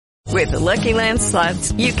With the Lucky Land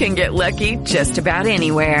Slots, you can get lucky just about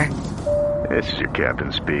anywhere. This is your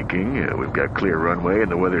captain speaking. We've got clear runway and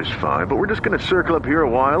the weather's fine, but we're just going to circle up here a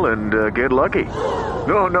while and get lucky.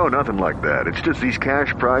 No, nothing like that. It's just these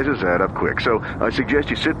cash prizes add up quick. So I suggest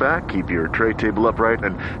you sit back, keep your tray table upright,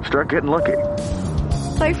 and start getting lucky.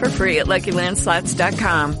 Play for free at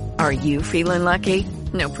LuckyLandSlots.com. Are you feeling lucky?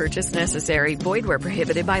 No purchase necessary. Void where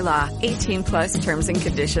prohibited by law. 18+ terms and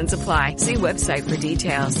conditions apply. See website for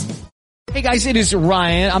details. Hey guys, it is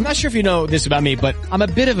Ryan. I'm not sure if you know this about me, but I'm a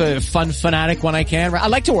bit of a fun fanatic when I can. I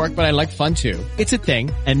like to work, but I like fun too. It's a thing.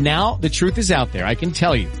 And now the truth is out there. I can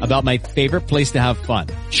tell you about my favorite place to have fun.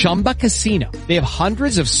 Chumba Casino. They have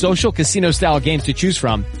hundreds of social casino style games to choose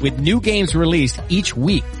from with new games released each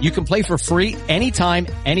week. You can play for free anytime,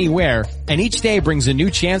 anywhere. And each day brings a new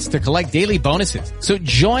chance to collect daily bonuses. So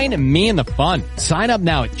join me in the fun. Sign up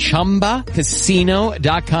now at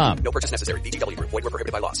ChumbaCasino.com. No purchase necessary. VGW Group. Void where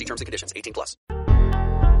prohibited by law. See terms and conditions. 18+.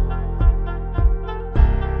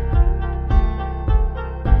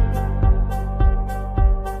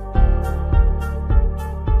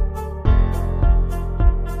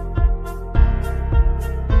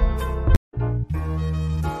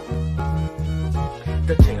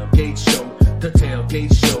 The Tailgate Show. The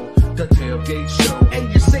Tailgate Show. The Tailgate Show.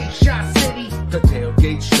 And you say Shot City. The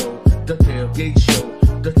Tailgate Show. The Tailgate Show.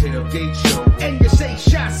 The Tailgate Show. And you say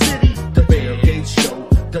Shot City. The Tailgate Show.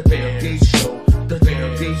 The Tailgate Show. The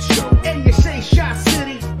Tailgate Show. And you say Shot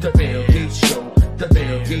City. The Tailgate Show. The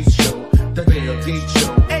Tailgate Show. The Tailgate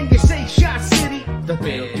Show. And you say Shot City. The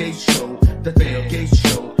Tailgate Show. The Tailgate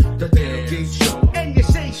Show. The Tailgate Show. And you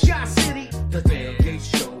say Shot City. The Tailgate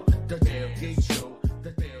Show. The Tailgate Show.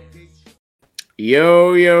 The Tailgate Show.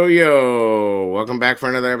 Yo, yo, yo. Welcome back for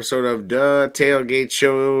another episode of The Tailgate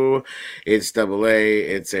Show. It's Double A,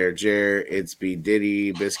 it's Air Jer, it's B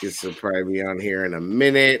Diddy. Biscuits will probably be on here in a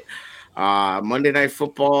minute. Monday Night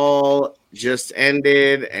Football just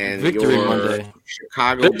ended, and Victory your Monday.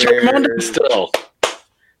 Chicago Victory Monday Bears still.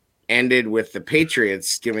 ended with the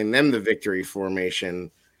Patriots giving them the victory formation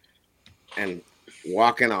and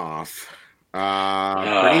walking off.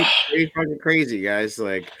 Pretty fucking crazy, guys.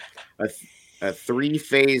 Like a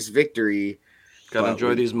 3-phase victory. Gotta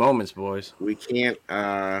enjoy these moments, boys. We can't,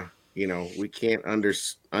 we can't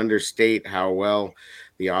understate how well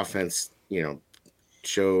the offense,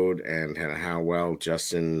 showed and how well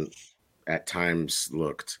Justin at times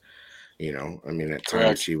looked. At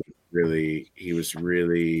times he was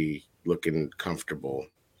really looking comfortable.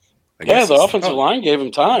 Yeah, the offensive line gave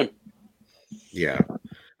him time. Yeah,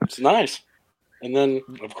 it's nice. And then,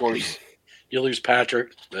 of course, you lose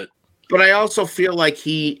Patrick, but I also feel like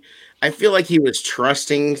he was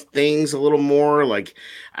trusting things a little more. Like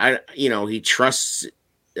he trusts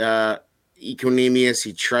Equanimeous.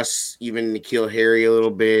 He trusts even N'Keal Harry a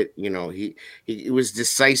little bit. He was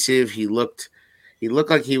decisive. He looked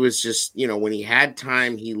like he was just, when he had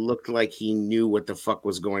time, he looked like he knew what the fuck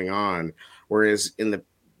was going on. Whereas in the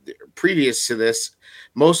previous to this,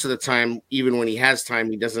 most of the time, even when he has time,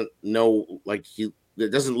 he doesn't know,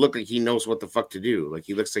 it doesn't look like he knows what the fuck to do. Like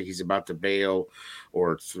he looks like he's about to bail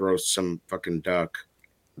or throw some fucking duck.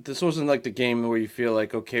 This wasn't like the game where you feel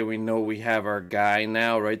like, okay, we know we have our guy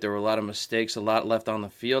now, right? There were a lot of mistakes, a lot left on the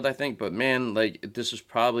field, I think. But man, this is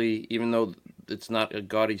probably, even though it's not a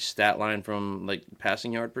gaudy stat line from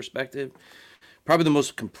passing yard perspective, probably the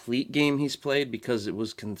most complete game he's played because it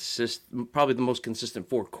was probably the most consistent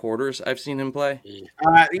 4 quarters I've seen him play.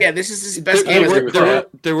 Yeah, this is his best game.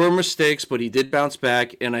 There were mistakes, but he did bounce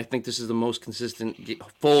back, and I think this is the most consistent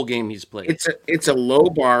full game he's played. It's a low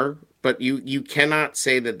bar, but you cannot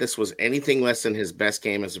say that this was anything less than his best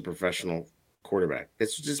game as a professional quarterback.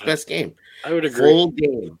 This was his best game. I would agree.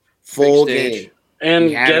 Full game.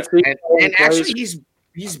 And actually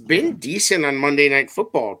he's been decent on Monday Night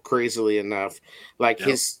Football, crazily enough. They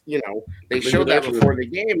showed that before the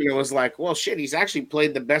game, and it was like, well, shit, he's actually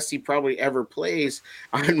played the best he probably ever plays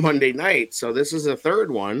on Monday night. So this is a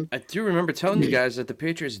third one. I do remember telling you guys that the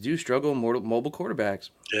Patriots do struggle with mobile quarterbacks.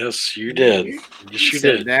 Yes, you did. Yes, you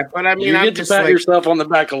did. That, but I mean, you I'm get to pat yourself on the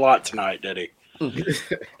back a lot tonight, Diddy.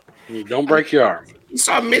 You don't break your arm. You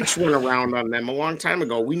saw Mitch run around on them a long time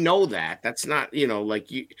ago. We know that. That's not,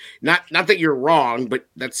 not that you're wrong, but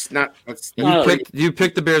that's not. You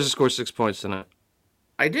picked the Bears to score 6 points tonight.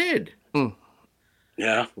 I did.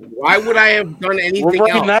 Yeah. Why would I have done anything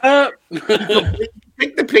else? That up.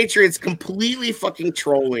 Pick the Patriots completely fucking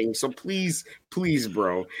trolling. So please,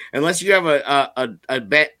 bro, unless you have a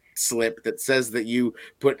bet slip that says that you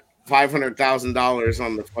put $500,000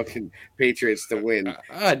 on the fucking Patriots to win.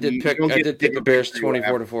 I did pick the Bears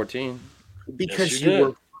 24-14 because you were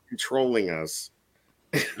fucking trolling us.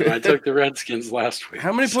 I took the Redskins last week.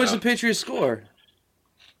 How many points did Patriots score?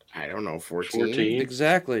 I don't know, 14. 14.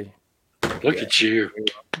 Exactly. Look at you.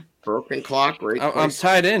 Broken clock, right? I'm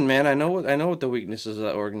tied in, man. I know what the weaknesses of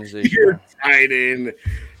that organization You're are. tied in.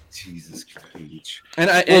 Jesus Christ.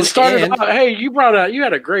 Hey, you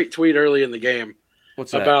had a great tweet early in the game.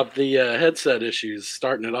 What's that? About the headset issues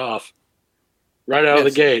starting it off right out of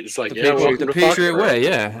the gate. It's like, the Patriot way.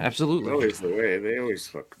 Yeah, absolutely. Always the way. They always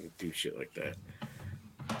fucking do shit like that.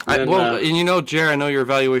 And Jared, I know your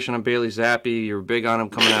evaluation on Bailey Zappi. You're big on him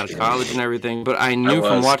coming out of college and everything, but I knew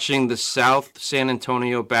from watching the South San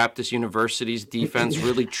Antonio Baptist University's defense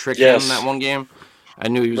really trick him in that one game, I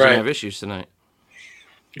knew he was going to have issues tonight.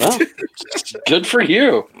 Well, good for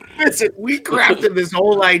you. Listen, we crafted this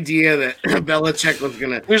whole idea that Belichick was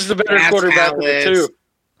going to. Who's the better quarterback of the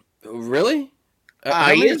two? Really?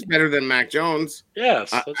 He is better than Mac Jones.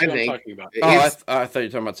 Yes, that's what I'm talking about. I thought you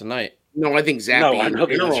were talking about tonight. No, I think Zappi in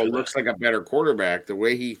general looks like a better quarterback. The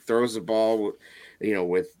way he throws the ball,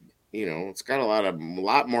 it's got a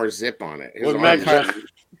lot more zip on it.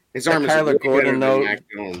 His arm is Kyler Gordon, though. Mac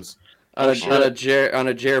Jones. On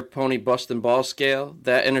a Jared Pony busting ball scale,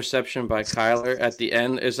 that interception by Kyler at the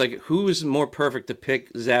end is like, who is more perfect to pick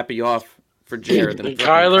Zappi off for Jared than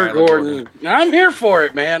Kyler Gordon? I'm here for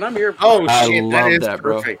it, man. I'm here for it. Oh, shit, that is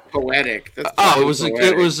perfect. Bro. Poetic. It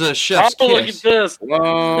was a chef's kiss. Look at this.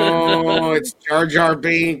 Whoa, it's Jar Jar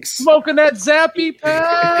Binks. Smoking that Zappi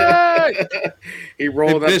pack. He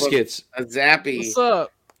rolled up biscuits. A Zappi. What's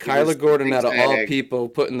up? Kyler Gordon, out of all people,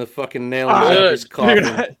 putting the fucking nail in his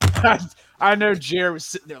coffin. I know Jared was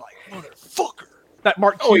sitting there like, motherfucker. That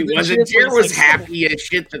Mark Cuban. He wasn't. Jared was happy as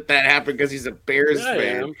shit that happened because he's a Bears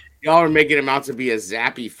fan. Y'all are making him out to be a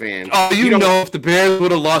Zappi fan. Oh, you know, if the Bears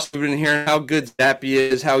would have lost, we've been hearing how good Zappi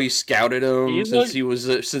is, how he scouted him since he was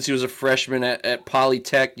a freshman at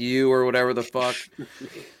Polytech U or whatever the fuck.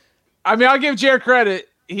 I mean, I'll give Jared credit.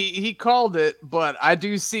 He called it, but I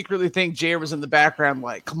do secretly think Jared was in the background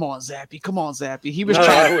like, come on, Zappi, come on, Zappi. He was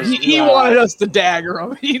trying. He wanted us to dagger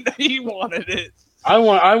him. He wanted it. I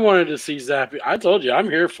wanted to see Zappi. I told you, I'm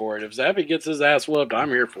here for it. If Zappi gets his ass whooped, I'm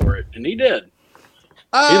here for it, and he did.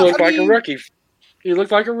 He looked like a rookie. He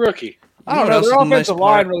looked like a rookie. I don't know. Their offensive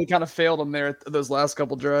line really kind of failed him there at those last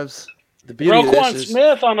couple drives. Roquan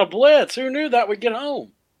Smith on a blitz. Who knew that would get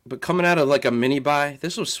home? But coming out of like a mini bye,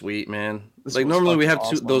 this was sweet, man. Like normally we have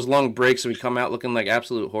those long breaks and we come out looking like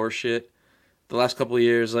absolute horse shit. The last couple of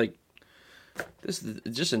years, like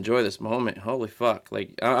just enjoy this moment. Holy fuck!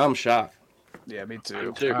 Like I'm shocked. Yeah, me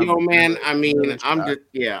too. Man. I mean,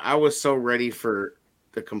 I was so ready for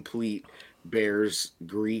the complete Bears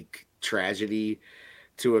Greek tragedy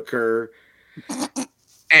to occur.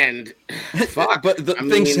 And fuck, but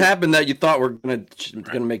things happened that you thought were gonna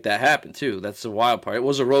make that happen too. That's the wild part. It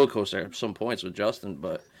was a roller coaster at some points with Justin,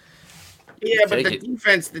 but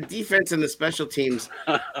the defense and the special teams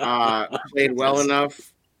played well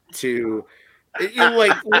enough to.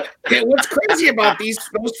 What's crazy about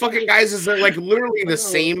those fucking guys is they're like literally the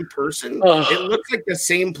same person. It looks like the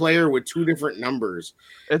same player with two different numbers.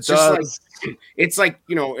 It's just it's like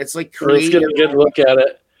creating. Let's get a good look at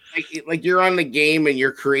it. Like you're on the game and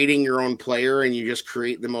you're creating your own player and you just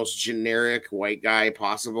create the most generic white guy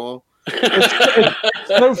possible. It's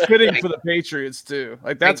so fitting for the Patriots too.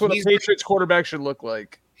 Like that's what a Patriots quarterback should look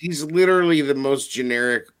like. He's literally the most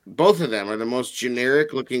generic. Both of them are the most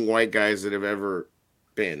generic looking white guys that have ever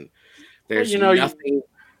been. There's nothing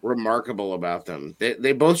remarkable about them.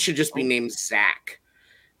 They both should just be named Zach.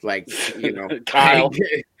 Like, Kyle.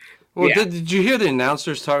 Well, did you hear the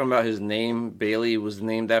announcers talking about his name? Bailey was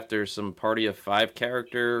named after some Party of Five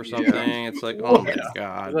character or something. Yeah. It's like, oh my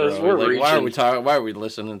god, bro. Like, why are we talking? Why are we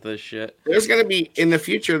listening to this shit? There's gonna be in the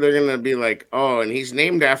future. They're gonna be like, oh, and he's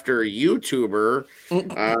named after a YouTuber.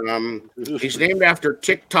 He's named after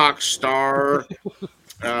TikTok star.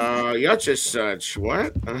 Such and such.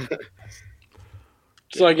 What?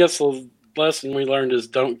 So I guess the lesson we learned is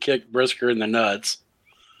don't kick Brisker in the nuts.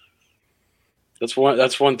 That's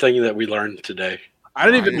one thing that we learned today. I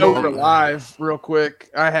didn't even know we were live. Real quick,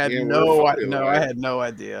 I had no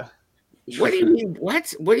idea. What do you mean?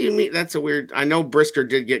 What do you mean? That's a weird. I know Brisker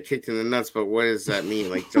did get kicked in the nuts, but what does that mean?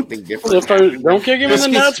 Like something different? Don't kick him in the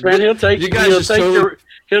nuts, man. He'll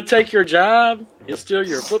take your job. He'll steal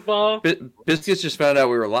your football. Biscuits just found out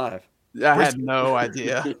we were live. I had no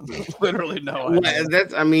idea. Literally no idea.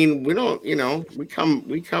 That's. I mean, we don't. We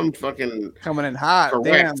come fucking coming in hot. Correct.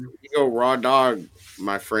 Damn. You go raw dog,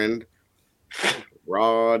 my friend.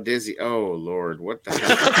 Raw dizzy. Oh Lord, what the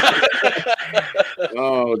hell?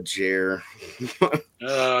 Oh, Jer.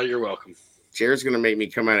 You're welcome. Jared's gonna make me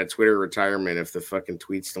come out of Twitter retirement if the fucking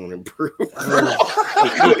tweets don't improve.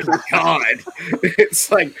 God,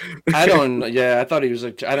 it's like I don't. Yeah, I thought he was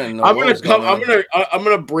like I didn't know. I'm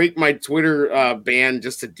gonna break my Twitter ban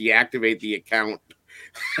just to deactivate the account.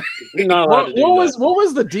 What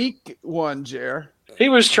was the Deke one, Jer? He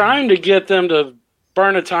was trying to get them to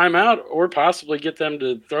burn a timeout or possibly get them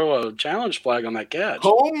to throw a challenge flag on that catch.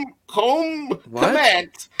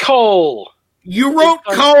 Komet. Cole. You wrote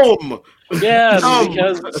comb. Yes,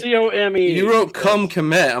 because COME. You wrote come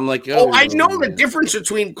Komet. I'm like, I know the difference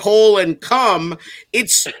between coal and cum.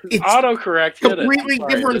 It's autocorrect. Completely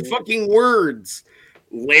different fucking words.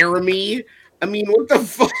 Laramie. I mean, what the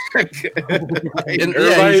fuck?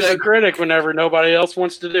 Everybody's a critic whenever nobody else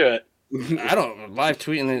wants to do it. I don't live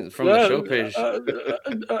tweeting it from the show page.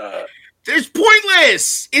 It's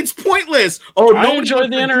pointless. It's pointless. Oh, I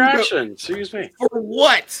enjoyed the interaction. Excuse me. For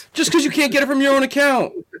what? Just because you can't get it from your own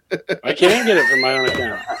account. I can't get it from my own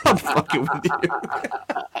account. I'm fucking with you.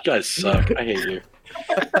 You guys suck. I hate you.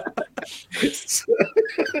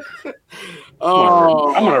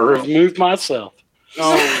 I'm gonna remove myself.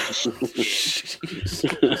 Oh,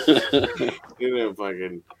 you know,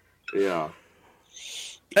 fucking yeah.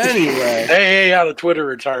 Anyway, hey, out of Twitter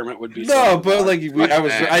retirement would be but like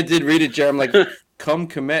I did read it, Jared. I'm like, come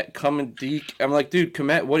Komet, come and Deke. I'm like, dude,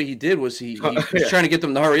 Komet. What he did was he was trying to get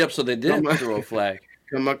them to hurry up so they didn't throw a flag.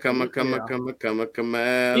 Come on.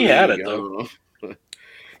 He had it though.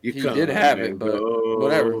 He did have it, but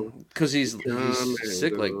whatever, because he's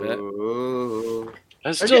sick like that.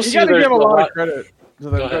 I still you got to give a lot of credit to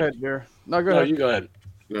them. Go ahead, Jer. No, go ahead. You go ahead.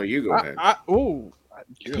 No, you go ahead.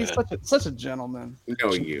 He's such a gentleman.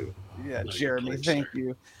 No, you. Yeah, no, Jeremy, thank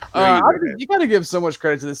you. No, you got to give so much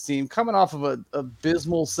credit to this team coming off of an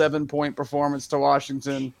abysmal 7-point performance to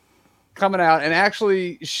Washington, coming out and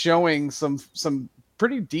actually showing some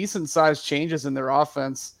pretty decent sized changes in their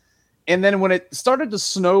offense. And then when it started to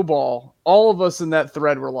snowball, all of us in that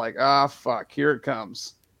thread were like, fuck, here it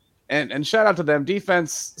comes. And shout out to them.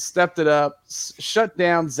 Defense stepped it up, shut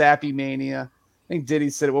down Zappy Mania. I think Diddy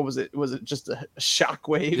said, what was it? Was it just a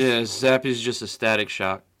shockwave? Yeah, Zappy's just a static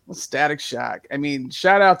shock. A static shock. I mean,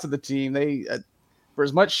 shout out to the team. They, for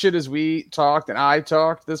as much shit as we talked and I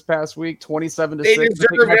talked this past week, 27-6. They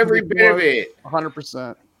deserved every bit of it.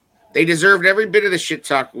 100%. They deserved every bit of the shit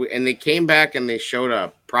talk, and they came back and they showed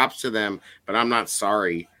up. Props to them, but I'm not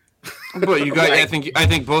sorry. But you guys, I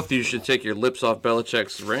think both of you should take your lips off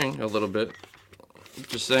Belichick's ring a little bit.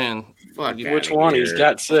 Just saying. Which one? He's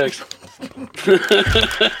got 6.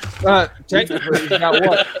 Technically, he's got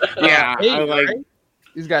what? Yeah, 8, right?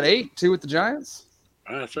 He's got 8. 2 with the Giants.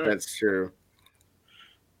 That's right. That's true.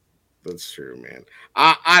 That's true, man.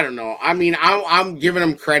 I don't know. I mean, I'm giving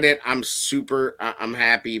him credit. I'm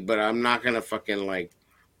happy, but I'm not gonna fucking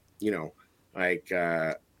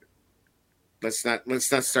let's not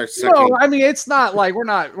start sucking. No, I mean, it's not like we're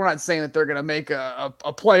not saying that they're gonna make a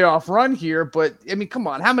playoff run here, but I mean, come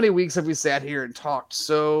on, how many weeks have we sat here and talked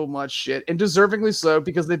so much shit, and deservingly so,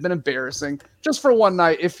 because they've been embarrassing. Just for one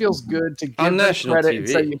night, it feels good to give them credit and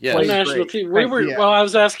say you played national great. TV. Well, I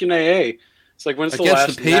was asking AA. It's like, when's the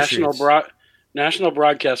last national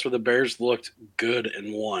broadcast where the Bears looked good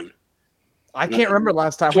and won? I can't remember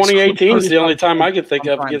last time. 2018 is the only time I can think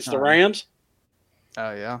of against the Rams.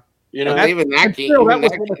 Oh yeah. You know, even that game.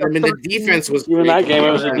 The defense was even that game.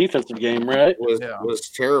 It was a defensive game, right?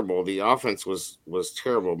 Was terrible. The offense was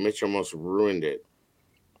terrible. Mitch almost ruined it.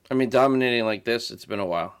 I mean, dominating like this, it's been a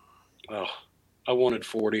while. Oh, I wanted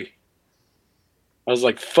 40. I was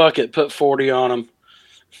like, "Fuck it, put 40 on them."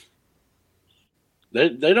 They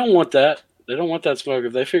don't want that. They don't want that smoke.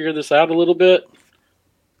 If they figure this out a little bit,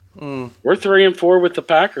 we're 3-4 with the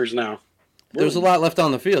Packers now. There's a lot left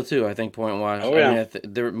on the field too. I think point wise. Oh yeah.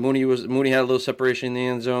 Mooney had a little separation in the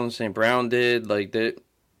end zone. St. Brown did like that.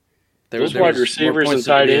 Those wide receivers and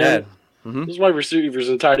tight ends. Those wide receivers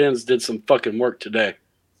and tight ends did some fucking work today.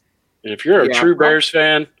 And if you're a true Bears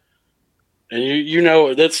fan, and you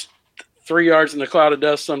know that's 3 yards in a cloud of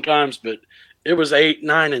dust sometimes, but it was 8,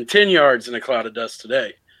 9, and 10 yards in a cloud of dust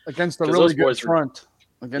today against a really good front.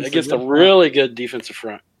 Against a really good defensive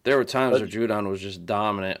front. There were times where Judon was just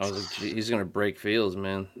dominant. I was like, he's going to break fields,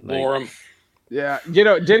 man. Bore him. Yeah. You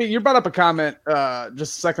know, Diddy, you brought up a comment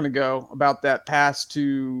just a second ago about that pass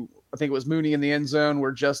to, I think it was Mooney in the end zone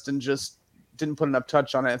where Justin just didn't put enough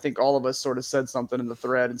touch on it. I think all of us sort of said something in the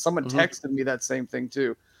thread, and someone texted me that same thing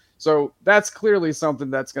too. So that's clearly something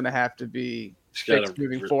that's going to have to be fix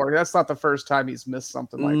moving forward. That's not the first time he's missed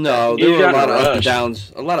something like that. No, there were a lot of up and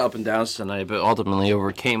downs. A lot of up and downs tonight, but ultimately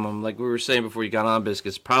overcame them. Like we were saying before you got on,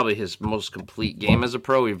 Biscuits, probably his most complete game as a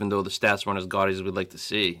pro, even though the stats weren't as gaudy as we'd like to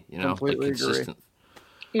see. You know, completely consistent.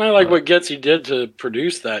 Agree. And I like what Getsy did to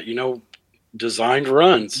produce that. You know, designed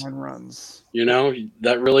runs. You know,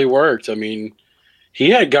 that really worked. I mean, he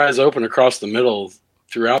had guys open across the middle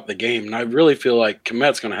throughout the game, and I really feel like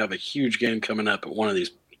Komet's going to have a huge game coming up at one of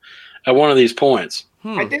these points.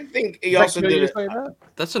 I did think he also did it.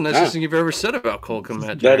 That's the nicest thing you've ever said about Cole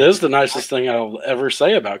Kmet. That is the nicest thing I'll ever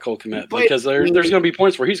say about Cole Kmet, because there's going to be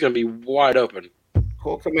points where he's going to be wide open.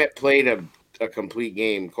 Cole Kmet played a complete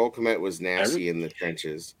game. Cole Kmet was nasty in the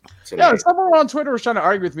trenches tonight. Yeah, someone on Twitter was trying to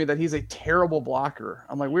argue with me that he's a terrible blocker.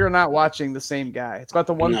 I'm like, we are not watching the same guy. It's about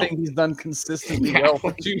the one thing he's done consistently well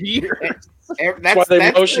for 2 years. That's why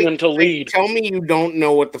they motion him to lead. Tell me you don't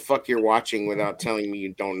know what the fuck you're watching without telling me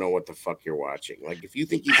you don't know what the fuck you're watching. Like, if you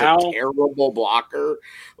think he's a terrible blocker,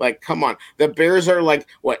 like, come on. The Bears are like,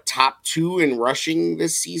 what, top 2 in rushing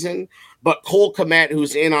this season? But Cole Kmet,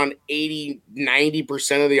 who's in on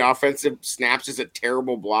 80-90% of the offensive snaps, is a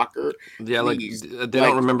terrible blocker. Yeah, please. They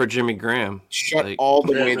don't remember Jimmy Graham. Shut all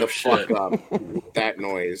the way the fuck up with that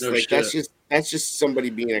noise. That's just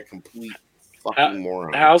somebody being a complete fucking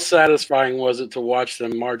moron. How satisfying was it to watch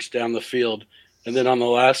them march down the field and then on the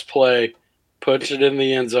last play push it in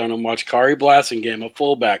the end zone and watch Kari Blasingame, a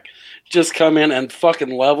fullback, just come in and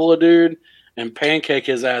fucking level a dude and pancake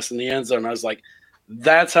his ass in the end zone. I was like,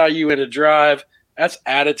 that's how you end a drive. That's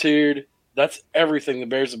attitude. That's everything the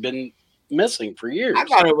Bears have been missing for years. I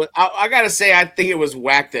thought it was. I gotta say, I think it was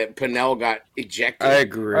whack that Pennell got ejected. I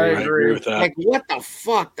agree with that. Like, what the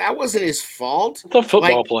fuck? That wasn't his fault. It's a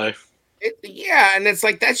football play. And it's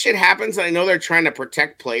like that shit happens. And I know they're trying to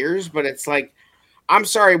protect players, but it's like, I'm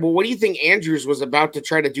sorry, but what do you think Andrews was about to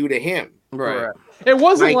try to do to him? Right. It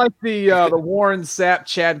wasn't like the Warren Sapp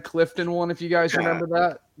Chad Clifton one, if you guys remember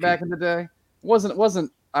that back in the day.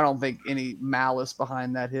 Wasn't I don't think any malice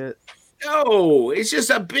behind that hit. No, it's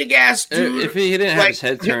just a big ass dude. If he didn't have his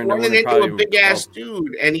head turned, running into a big ass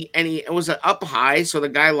dude, and he it was up high, so the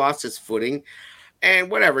guy lost his footing,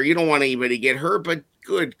 and whatever. You don't want anybody to get hurt, but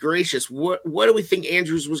good gracious, what do we think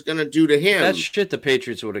Andrews was going to do to him? That shit the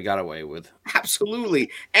Patriots would have got away with.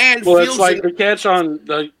 Absolutely, and it's like the catch on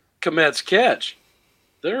the Komet's catch.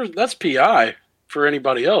 That's PI for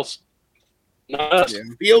anybody else.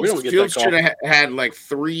 Fields should have had like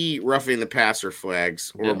 3 roughing the passer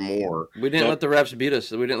flags or more. We didn't let the refs beat us.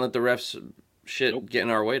 We didn't let the refs get in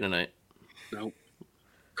our way tonight. Nope.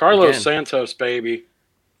 Carlos Santos, baby.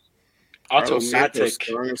 Automatic.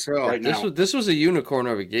 Right now. This was a unicorn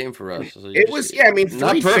of a game for us. It was, I mean,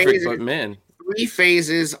 not perfect, but man. 3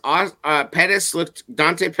 phases. Dante Pettis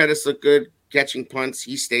looked good catching punts.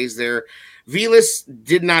 He stays there. Vilas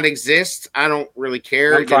did not exist. I don't really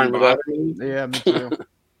care. I'm fine with that. Yeah, me too.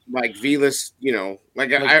 Like Vilas, I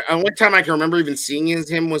one time I can remember even seeing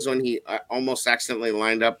him was when he almost accidentally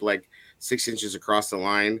lined up like 6 inches across the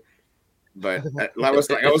line. But I was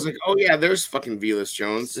like, oh yeah, there's fucking Vilas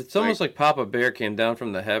Jones. It's almost like Papa Bear came down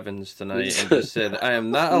from the heavens tonight and just said, "I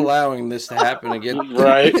am not allowing this to happen again."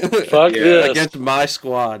 Right? Fuck this against my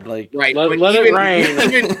squad. Like, right? Let it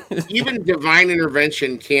rain. Even divine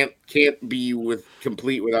intervention can't be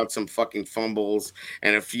complete without some fucking fumbles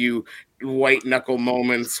and a few white knuckle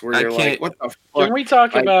moments where you're like, "What the fuck?" Can we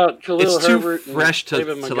talk about Khalil Herbert? It's too fresh to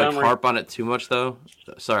like harp on it too much, though.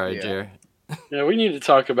 Sorry, Jerry. Yeah, we need to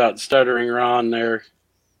talk about stuttering Ron there.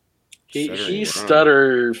 He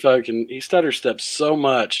stutter steps so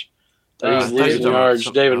much that he's losing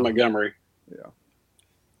yards. David Montgomery. Yeah,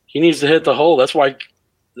 he needs to hit the hole. That's why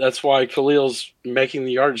Khalil's making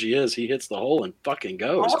the yards he is. He hits the hole and fucking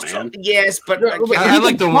goes, man. Yes, but I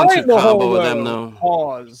like the 1-2 combo with them though.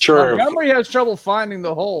 Pause. Sure. Montgomery has trouble finding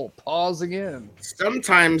the hole. Pause again.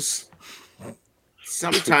 Sometimes.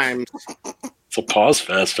 It's a pause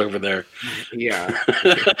fest over there. Yeah.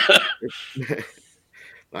 A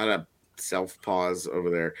lot of self-pause over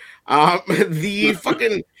there. The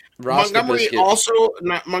fucking Montgomery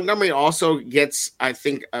also gets, I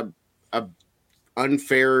think, a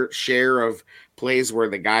unfair share of plays where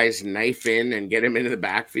the guys knife in and get him into the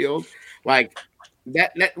backfield. Like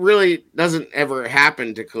that really doesn't ever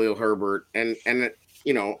happen to Khalil Herbert. And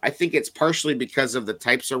I think it's partially because of the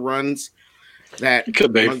types of runs that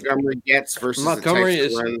Montgomery gets versus Montgomery the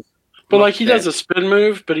types of runs. But like he does a spin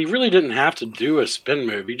move, but he really didn't have to do a spin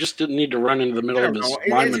move. He just didn't need to run into the middle of his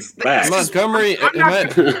lineman's back. Montgomery,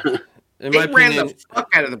 they ran the fuck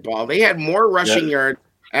out of the ball. They had more rushing yards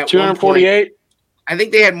at 248. I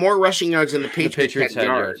think they had more rushing yards than the Patriots had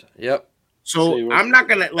yards. Yep. So I'm not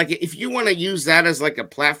gonna like if you want to use that as like a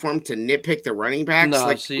platform to nitpick the running backs. No,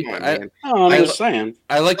 like, see, come on, man. I'm just saying.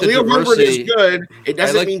 I like the Khalil Herbert diversity. is good. It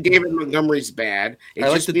doesn't mean David Montgomery's bad. It I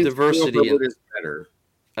like just the means diversity. Khalil Herbert is better.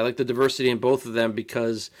 I like the diversity in both of them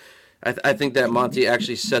because I think that Monty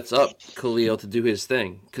actually sets up Khalil to do his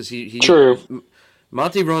thing because he True.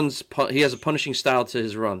 Monty runs. He has a punishing style to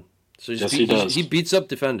his run, so he does. He beats up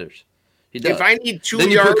defenders. He does. If I need 2 then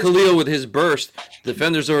yards, you put Khalil with his burst.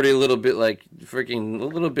 Defender's already a little bit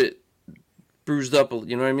bruised up.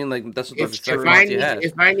 You know what I mean? Like that's what the effect Monty has.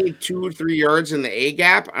 If I need 2 or 3 yards in the A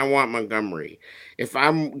gap, I want Montgomery. If I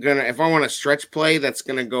want a stretch play that's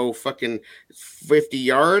gonna go fucking 50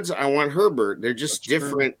 yards, I want Herbert. They're just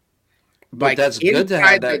different. But like that's good to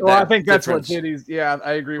have that. Well, I think that's difference. What Diddy's. Yeah,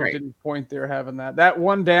 I agree with Right. Diddy's point there. Having that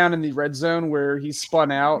one down in the red zone where he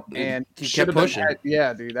spun out and he kept pushing.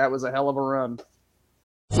 Yeah, dude, that was a hell of a run.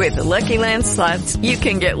 With the Lucky Land Slots, you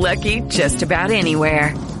can get lucky just about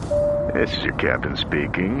anywhere. This is your captain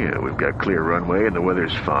speaking. We've got clear runway and the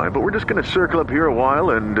weather's fine, but we're just going to circle up here a while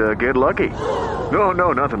and get lucky.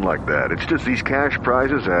 No, nothing like that. It's just these cash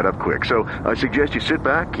prizes add up quick. So I suggest you sit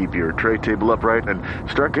back, keep your tray table upright, and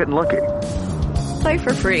start getting lucky. Play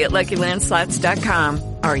for free at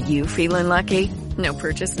LuckyLandSlots.com. Are you feeling lucky? No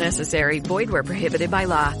purchase necessary. Void where prohibited by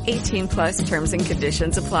law. 18+ terms and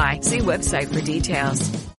conditions apply. See website for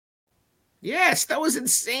details. Yes, that was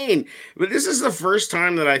insane. But this is the first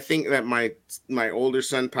time that I think that my older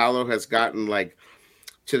son Paolo has gotten like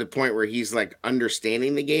to the point where he's like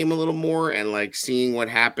understanding the game a little more and like seeing what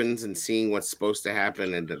happens and seeing what's supposed to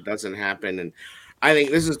happen and that doesn't happen. And I think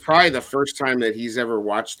this is probably the first time that he's ever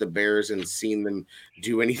watched the Bears and seen them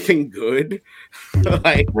do anything good.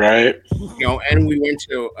 Like, right. You know, and we went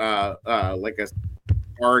to like a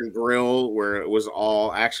bar and grill where it was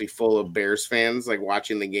all actually full of Bears fans like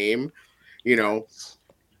watching the game. You know,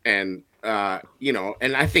 and you know,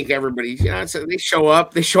 and I think everybody, you know, so they show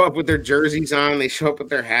up with their jerseys on, they show up with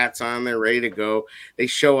their hats on, they're ready to go. They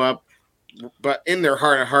show up, but in their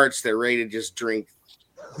heart of hearts, they're ready to just drink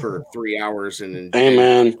for 3 hours and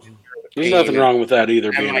Amen. There's nothing wrong with that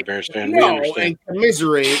either, being a Bears fan. No, we understand. And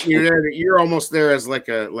commiserate. You're almost there as like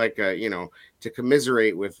a you know, to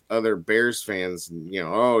commiserate with other Bears fans. And, you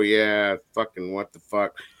know, oh yeah, fucking what the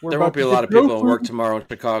fuck. There won't be a lot of people at work tomorrow in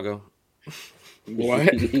Chicago.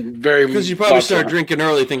 What? Very because you probably start drinking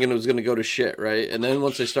early, thinking it was going to go to shit, right? And then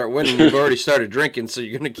once they start winning, you've already started drinking, so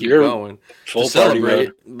you're going to keep going full to celebrate.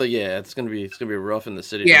 party, but yeah, it's going to be rough in the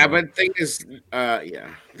city. Yeah, tomorrow. but the thing is,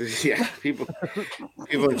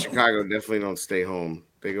 people in Chicago definitely don't stay home.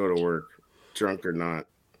 They go to work, drunk or not.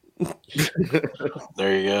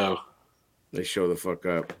 There you go. They show the fuck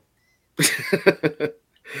up.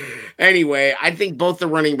 Anyway, I think both the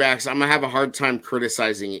running backs, I'm going to have a hard time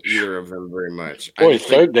criticizing either of them very much. Boy,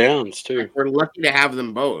 third downs, too. We're lucky to have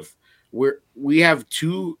them both. We have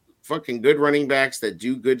 2 fucking good running backs that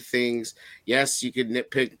do good things. Yes, you could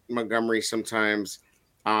nitpick Montgomery sometimes.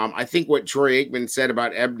 I think what Troy Aikman said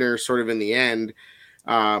about Ebner sort of in the end,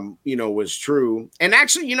 you know, was true. And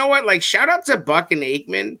actually, you know what? Like, shout out to Buck and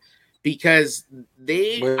Aikman because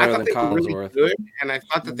I thought they were really good. And I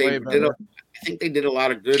thought that I think they did a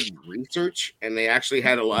lot of good research and they actually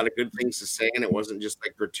had a lot of good things to say. And it wasn't just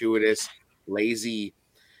like gratuitous, lazy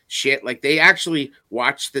shit. Like they actually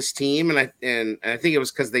watched this team. And I think it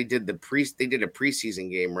was because they did a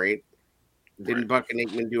preseason game, right? Didn't Buck and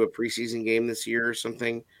Aikman do a preseason game this year or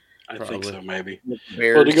something? I think so, maybe.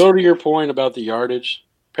 Bears. Well, to go to your point about the yardage,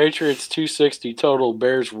 Patriots 260 total,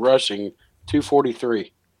 Bears rushing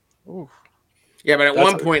 243. Ooh. Yeah, but at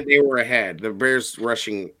one point they were ahead. The Bears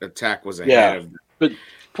rushing attack was ahead of them. But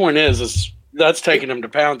point is that's taking them to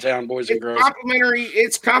Pound Town, boys and girls.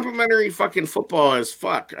 It's complimentary fucking football as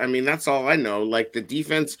fuck. I mean, that's all I know. Like the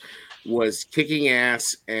defense was kicking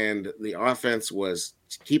ass and the offense was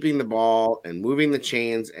keeping the ball and moving the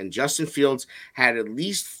chains. And Justin Fields had at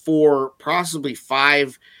least 4, possibly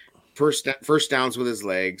 5 first downs with his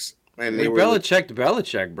legs. And they were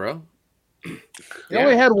Belichick, bro. He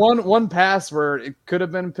only had one pass where it could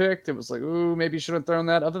have been picked. It was like, ooh, maybe you should have thrown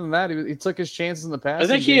that. Other than that, he took his chances in the pass. I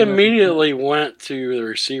think he immediately went to the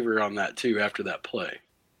receiver on that too after that play.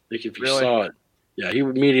 I think if you saw it, yeah, he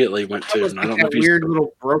immediately went to him. I don't know if weird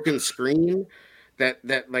little broken screen that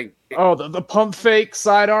like the pump fake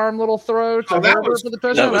sidearm little throw to Herbert for the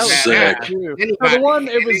touchdown. That was sick. The one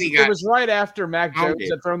it was right after Mac Jones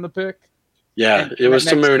had thrown the pick. Yeah, it was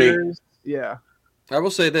to Mooney. Yeah. I will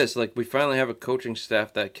say this, like we finally have a coaching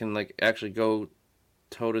staff that can like actually go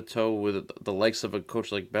toe to toe with the likes of a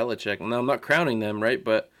coach like Belichick. Now I'm not crowning them, right?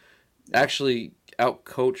 But actually out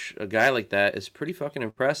coach a guy like that is pretty fucking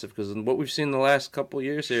impressive because what we've seen the last couple of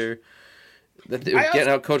years here, That they were getting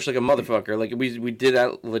out coached like a motherfucker. Like we did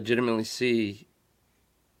legitimately see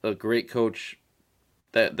a great coach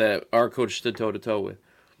that our coach stood toe to toe with.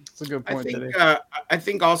 That's a good point. I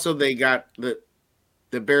think also they got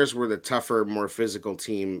the Bears were the tougher, more physical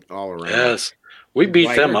team all around. Yes, we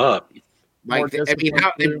beat them up. Like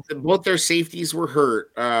both their safeties were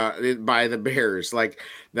hurt by the Bears. Like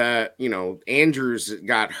Andrews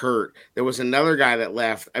got hurt. There was another guy that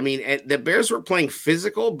left. I mean, the Bears were playing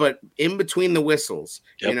physical, but in between the whistles,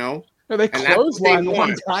 yep. No, they clotheslined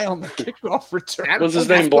one guy on the kickoff return. Was his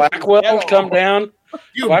name Blackwell? Come down,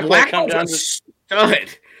 dude. Blackwell was a stud.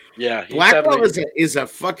 Yeah, Blackwell is a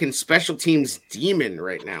fucking special teams demon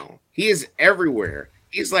right now. He is everywhere.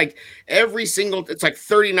 He's like it's like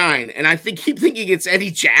 39. And I keep thinking it's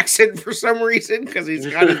Eddie Jackson for some reason because he's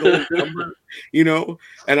got his own number,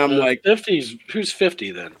 And I'm like, 50's who's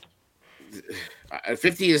 50 then?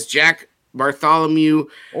 50 is Jack Bartholomew.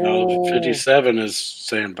 No, 57 is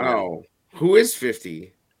Sandberg. Oh, who is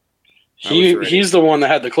 50? He's the one that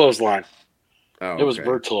had the clothesline. Oh, it was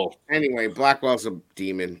Bertel. Anyway, Blackwell's a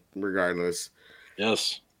demon, regardless.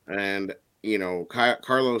 Yes. And,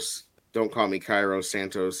 Carlos, don't call me Cairo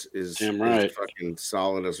Santos, is fucking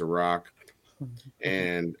solid as a rock.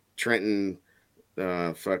 And Trenton,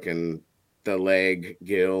 fucking the leg,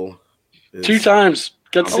 Gill. 2 times.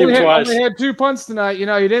 Got to see him twice. He had 2 punts tonight.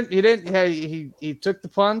 He took the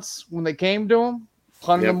punts when they came to him,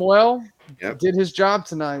 punted them well. Yep. Did his job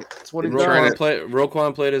tonight. That's what he does.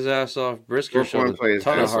 Roquan played his ass off. Brisker showed a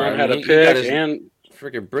ton of heart. Had a pick and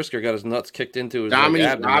freaking Brisker got his nuts kicked into his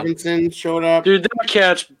Dominic Robinson showed up. Dude, that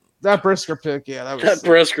catch. That Brisker pick, that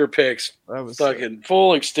Brisker picks. That was fucking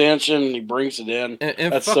full extension. And he brings it in.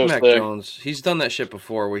 And that's fuck so Mac sick. Jones. He's done that shit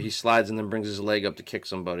before, where he slides and then brings his leg up to kick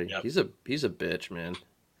somebody. Yep. He's a bitch, man.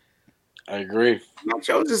 I agree. Mac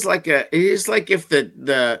Jones is like if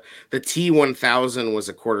the T1000 was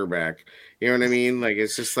a quarterback. You know what I mean? Like,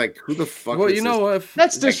 it's just like, who the fuck? Well, is what?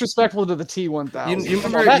 That's disrespectful to the T1000. You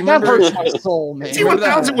remember, that hurts my soul, man. The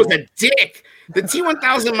T1000 was a dick. The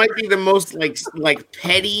T1000 might be the most like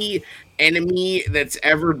petty enemy that's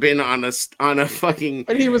ever been on a fucking.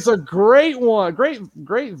 And he was a great one, great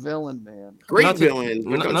villain, man. Great villain.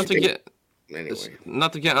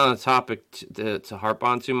 Not to get on a topic to harp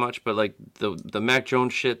on too much, but like the Mac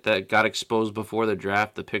Jones shit that got exposed before the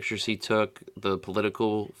draft, the pictures he took, the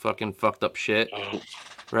political fucking fucked up shit,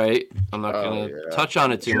 right? I'm not gonna touch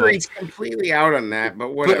on it too much. He's completely out on that,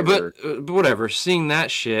 but whatever. But whatever. Seeing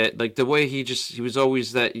that shit, like the way he was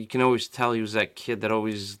always that, you can always tell he was that kid that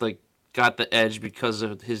always like got the edge because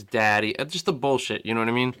of his daddy. Just the bullshit, you know what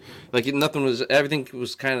I mean? Like everything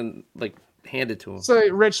was kind of like handed to him. So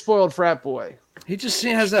rich, spoiled frat boy. He just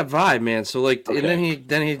has that vibe, man. So like, and then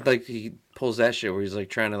he pulls that shit where he's like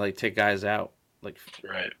trying to like take guys out. Like,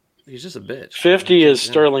 right. He's just a bitch. 50 is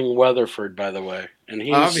Sterling Weatherford, by the way, and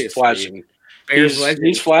he's obviously flashing.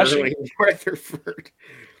 He's flashing. Weatherford.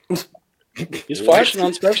 He's flashing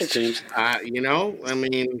on special teams. I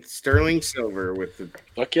mean, Sterling Silver with the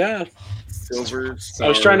fuck yeah, silver. I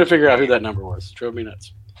was trying to figure out who that number was. Drove me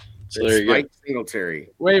nuts. So there you go. Singletary.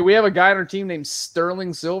 Wait, we have a guy on our team named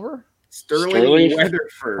Sterling Silver? Sterling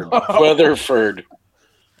Weatherford. Weatherford.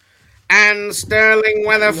 And Sterling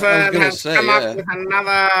Weatherford has come up with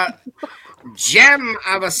another gem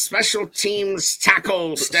of a special teams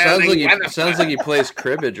tackle. Sterling Weatherford. Sounds like he plays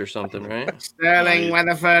cribbage or something, right? Sterling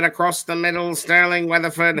Weatherford across the middle. Sterling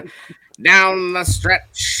Weatherford down the stretch.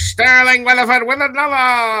 Sterling Weatherford with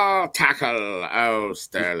another tackle. Oh,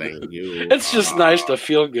 Sterling, It's just nice to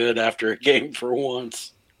feel good after a game for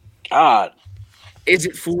once. God. Is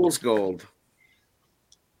it fool's gold?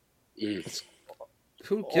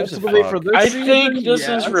 Who gives a fuck? I think this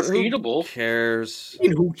is repeatable. Who cares?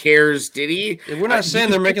 Who cares? Did he? We're not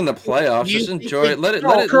saying they're making the playoffs. Just enjoy it. Let it.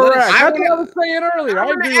 Correct. That's what I was saying earlier.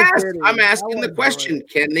 I'm asking the question: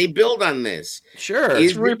 can they build on this? Sure.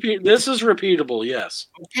 This is repeatable. Yes.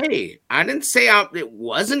 Okay. I didn't say it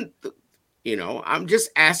wasn't. I'm just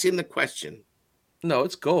asking the question. No,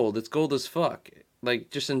 it's gold. It's gold as fuck.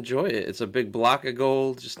 Like, just enjoy it. It's a big block of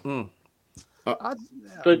gold. Just. I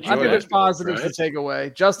think there's positives to take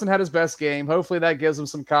away. Justin had his best game. Hopefully that gives him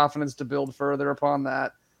some confidence to build further upon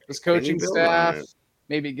that. His coaching staff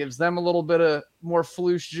maybe gives them a little bit of more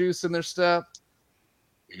floosh juice in their step.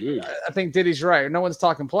 I think Diddy's right. No one's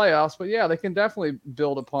talking playoffs, but yeah, they can definitely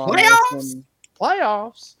build upon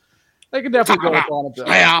playoffs. They can definitely build upon it.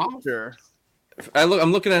 Playoffs. Sure.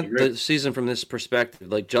 I'm looking at the season from this perspective.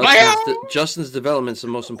 Like Justin's development is the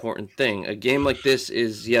most important thing. A game like this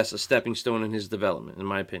is, yes, a stepping stone in his development, in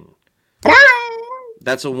my opinion.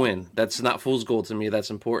 That's a win. That's not fool's gold to me. That's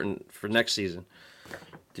important for next season.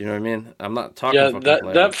 Do you know what I mean? I'm not talking. Yeah,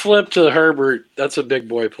 that flip to Herbert, that's a big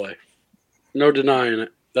boy play. No denying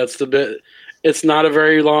it. That's the bit. It's not a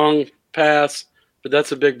very long pass, but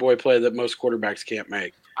that's a big boy play that most quarterbacks can't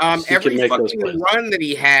make. Every fucking run that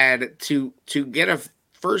he had to get a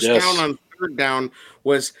first down on third down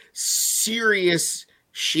was serious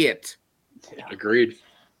shit. Yeah. Agreed.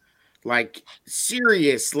 Like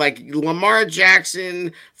serious, like Lamar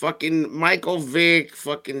Jackson, fucking Michael Vick,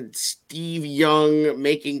 fucking Steve Young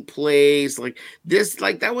making plays like this.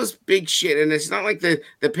 Like that was big shit. And it's not like the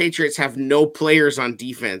Patriots have no players on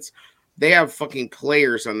defense. They have fucking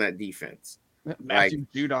players on that defense. Matthew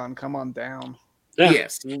Judon, come on down. Yeah.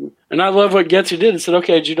 Yes. And I love what Getsy did. He said,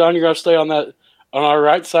 okay, Judon, you're going to stay on our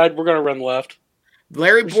right side. We're going to run left.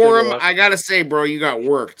 Larry Borum, I got to say, bro, you got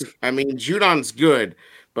worked. I mean, Judon's good.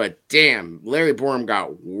 But damn, Larry Borum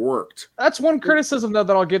got worked. That's one criticism though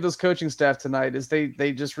that I'll give this coaching staff tonight is they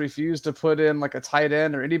just refuse to put in like a tight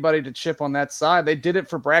end or anybody to chip on that side. They did it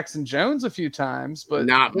for Braxton Jones a few times, but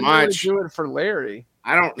not much. Really do it for Larry.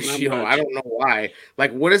 I don't know why.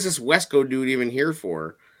 Like, what is this Wesco dude even here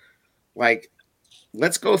for? Like,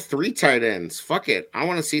 let's go 3 tight ends. Fuck it. I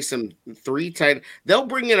want to see some 3 tight. They'll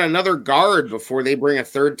bring in another guard before they bring a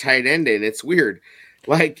 3rd tight end in. It's weird.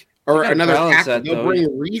 Like. Or another tackle. They'll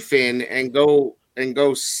bring Reef in and go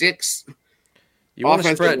 6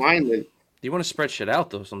 offensive linemen. You want to spread shit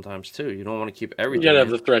out though sometimes too. You don't want to keep everything. You gotta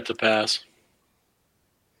have the threat to pass.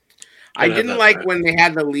 I didn't like when they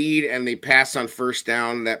had the lead and they passed on first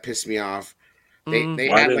down. That pissed me off. They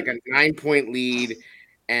had like a 9-point lead,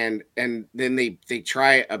 and then they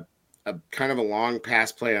try a kind of a long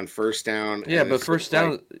pass play on first down. Yeah, but first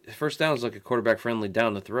down is like a quarterback friendly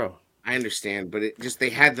down to throw. I understand, but they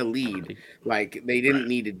had the lead. Like they didn't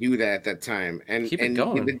need to do that at that time, and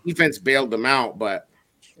the defense bailed them out. But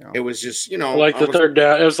it was just like the third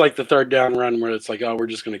down. It was like the third down run where it's like, oh, we're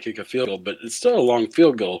just going to kick a field goal, but it's still a long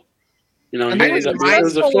field goal. It was a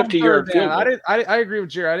 50-yard field goal. I agree with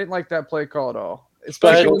Jerry. I didn't like that play call at all,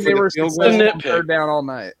 especially when they were third down all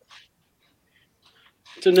night.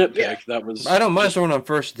 It's a nitpick. That was. I don't mind throwing on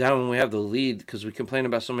first down when we have the lead because we complain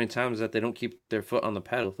about so many times that they don't keep their foot on the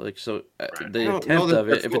pedal. Like so, the attempt of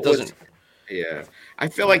it, if it doesn't. Yeah, I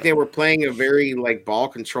feel like they were playing a very like ball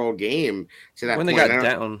control game to that. When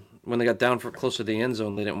point. When they got down for close to the end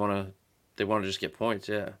zone, they didn't want to. They wanted to just get points.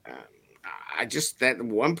 Yeah.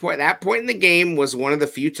 That point in the game was one of the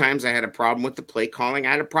few times I had a problem with the play calling.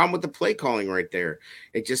 I had a problem with the play calling right there.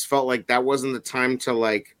 It just felt like that wasn't the time to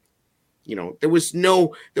like. There was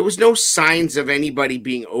no signs of anybody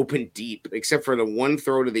being open deep except for the one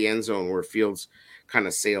throw to the end zone where Fields kind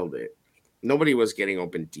of sailed it. Nobody was getting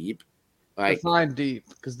open deep. Like define deep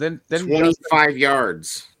because then 25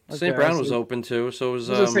 yards. St. Brown was open too, so it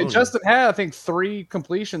was. Justin had I think 3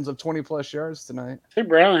 completions of 20+ yards tonight. St.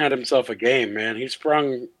 Brown had himself a game, man. He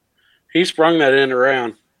sprung that end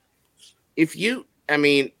around.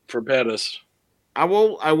 For Pettis. I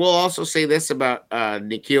will also say this about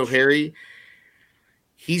N'Keal Harry.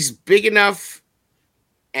 He's big enough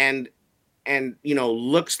and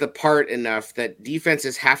looks the part enough that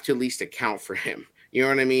defenses have to at least account for him. You know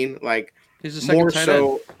what I mean? Like he's a second tight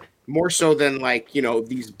end. More so than like,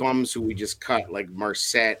 these bums who we just cut, like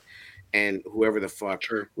Marset and whoever the fuck.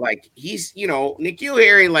 Sure. Like he's, N'Keal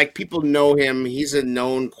Harry, like people know him. He's a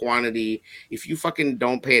known quantity. If you fucking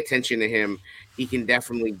don't pay attention to him, he can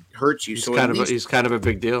definitely hurt you. He's kind of a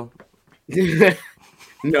big deal.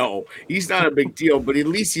 No, he's not a big deal, but at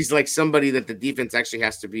least he's like somebody that the defense actually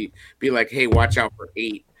has to be like, hey, watch out for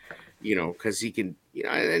 8, because he can,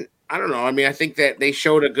 and I don't know. I mean, I think that they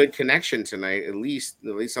showed a good connection tonight, at least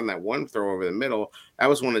on that one throw over the middle. That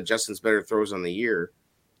was one of Justin's better throws on the year.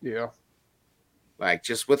 Yeah. Like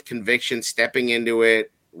just with conviction, stepping into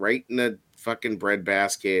it right in the fucking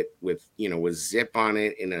breadbasket with zip on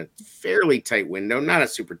it in a fairly tight window, not a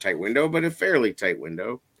super tight window, but a fairly tight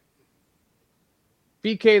window.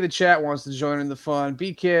 BK the chat wants to join in the fun.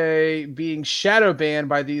 BK being shadow banned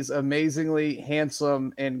by these amazingly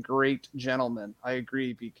handsome and great gentlemen. I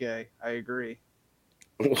agree, BK. I agree.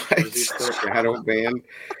 What? Shadow banned?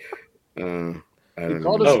 I don't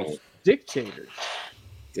called us dictators.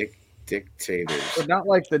 Dictators. But not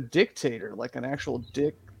like the dictator, like an actual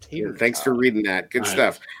dictator. Thanks for reading that. Good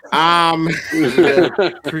stuff.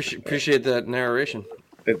 Appreciate that narration.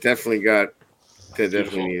 It definitely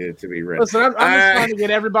needed to be read. Listen, I'm just trying to get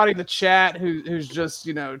everybody in the chat who's just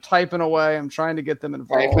typing away. I'm trying to get them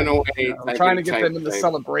involved. Typing away. I'm trying to get them in the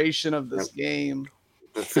celebration of this game.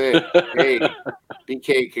 That's it. Hey,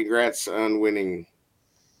 BK, congrats on winning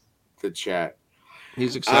the chat.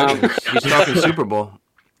 He's excited. He's talking Super Bowl.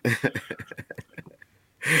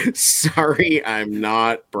 Sorry, I'm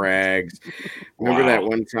not Braggs. Remember that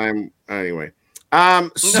one time? Anyway.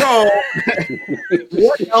 So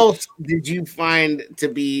what else did you find to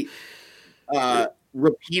be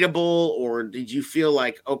repeatable, or did you feel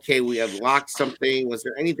like, okay, we have locked something? Was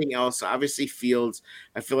there anything else? Obviously, Fields,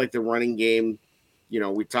 I feel like the running game,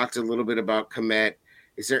 we talked a little bit about Kmet.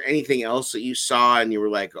 Is there anything else that you saw and you were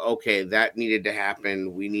like, okay, that needed to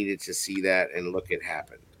happen? We needed to see that, and look, it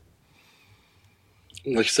happened.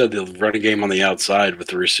 Like I said, the running game on the outside with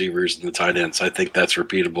the receivers and the tight ends, I think that's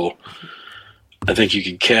repeatable. I think you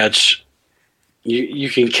can catch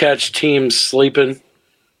teams sleeping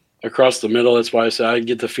across the middle. That's why I say I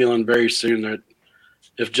get the feeling very soon that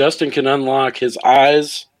if Justin can unlock his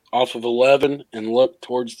eyes off of 11 and look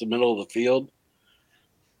towards the middle of the field,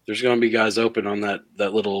 there's going to be guys open on that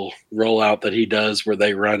little rollout that he does where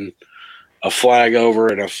they run a flag over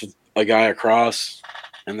and a guy across,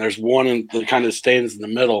 and there's one that kind of stands in the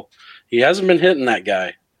middle. He hasn't been hitting that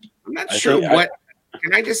guy. I'm not sure what.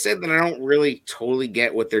 Can I just say that I don't really totally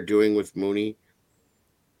get what they're doing with Mooney?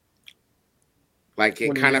 Like,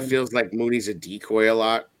 it kind of feels like Mooney's a decoy a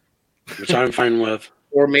lot, which I'm fine with.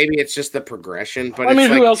 Or maybe it's just the progression. But I mean,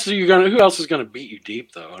 who else is gonna beat you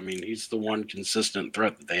deep though? I mean, he's the one consistent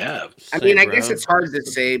threat that they have. I mean, I guess it's hard to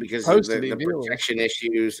say because of the protection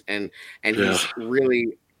issues, and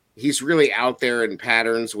he's really out there in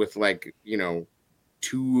patterns with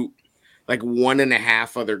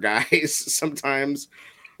 1.5 other guys sometimes.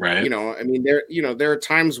 Right. I mean, there are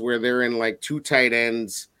times where they're in two tight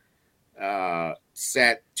ends,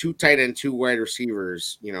 set 2 tight end, 2 wide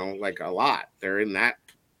receivers, a lot. They're in that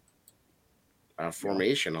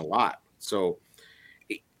formation a lot. So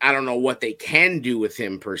I don't know what they can do with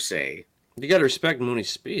him per se. You got to respect Mooney's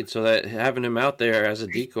speed, so that having him out there as a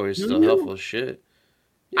decoy is still helpful as shit.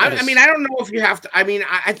 Yes. I mean, I don't know if you have to. I mean,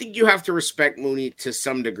 I think you have to respect Mooney to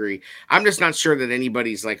some degree. I'm just not sure that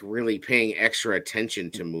anybody's really paying extra attention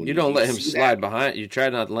to Mooney. You don't let him slide behind. You try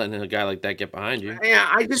not letting a guy like that get behind you. Yeah,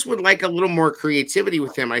 I just would like a little more creativity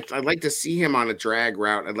with him. I'd like to see him on a drag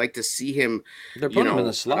route. I'd like to see him. They're putting him in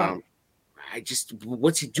the slot.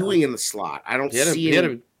 What's he doing in the slot? I don't see him. He had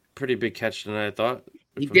a pretty big catch tonight, I thought.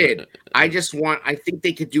 He did. I think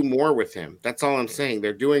they could do more with him. That's all I'm saying.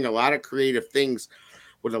 They're doing a lot of creative things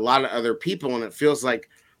with a lot of other people, and it feels like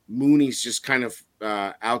Mooney's just kind of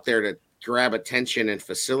out there to grab attention and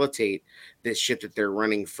facilitate this shit that they're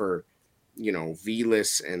running for,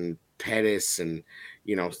 Velas and Pettis, and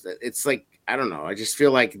it's like, I don't know. I just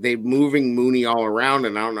feel like they're moving Mooney all around,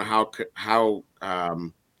 and I don't know how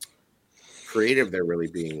creative they're really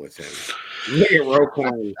being with him.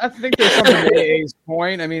 I think there's something to AA's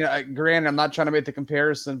point. I mean, granted, I'm not trying to make the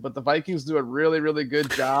comparison, but the Vikings do a really, really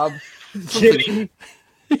good job getting.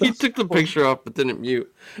 He took the picture off, but didn't mute.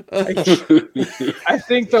 I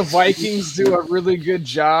think the Vikings do a really good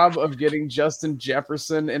job of getting Justin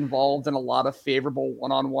Jefferson involved in a lot of favorable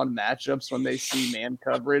one-on-one matchups when they see man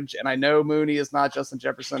coverage. And I know Mooney is not Justin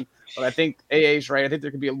Jefferson, but I think AA's right. I think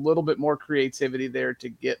there could be a little bit more creativity there to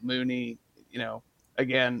get Mooney,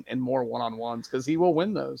 again, in more one-on-ones, because he will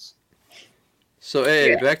win those. So,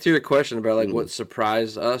 back to your question about what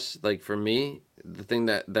surprised us. For me, the thing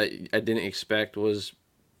that I didn't expect was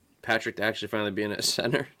Patrick to actually finally be in at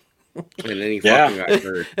center. And then he fucking got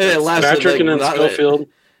hurt. And it lasted Patrick and then Schofield.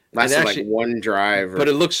 Lasted one drive. But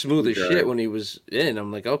it looked smooth as shit when he was in.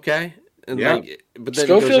 I'm like, okay. And but then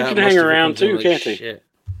Schofield can hang around too, can't he? Shit.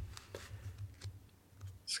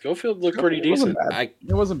 Schofield looked pretty decent.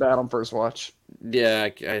 It wasn't bad on first watch. Yeah,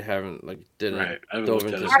 I haven't dove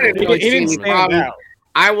into this.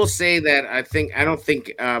 I will say that I don't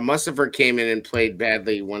think Musafir came in and played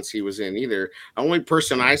badly once he was in either. The only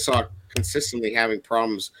person I saw consistently having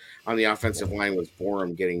problems on the offensive line was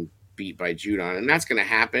Borum getting beat by Judon, and that's going to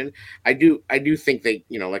happen. I do think they,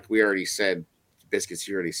 like we already said, Biscuits,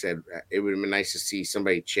 you already said, it would have been nice to see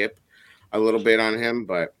somebody chip a little bit on him,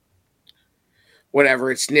 but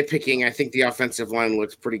whatever, it's nitpicking. I think the offensive line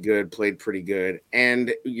looked pretty good, played pretty good.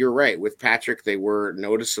 And you're right. With Patrick, they were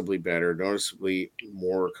noticeably better, noticeably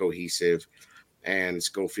more cohesive. And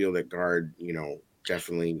Schofield at guard,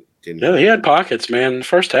 definitely didn't. Yeah, he had pockets, man. The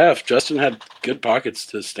first half, Justin had good pockets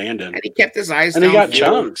to stand in. And he kept his eyes downfield. And he got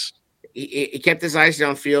chunks. He kept his eyes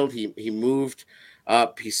downfield. He moved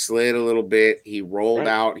up. He slid a little bit. He rolled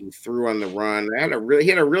out. He threw on the run. He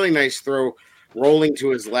had a really nice throw, rolling to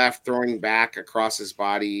his left, throwing back across his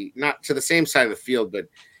body, not to the same side of the field, but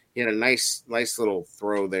he had a nice little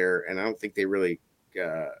throw there. And I don't think they really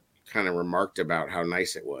kind of remarked about how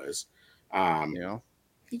nice it was.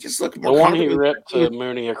 he just looked more. The one he ripped to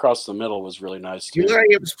Mooney across the middle was really nice too. He looked like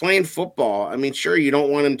he was playing football. I mean, sure, you don't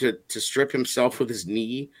want him to strip himself with his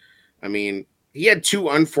knee. I mean, he had 2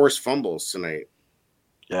 unforced fumbles tonight.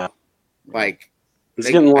 Yeah, like he's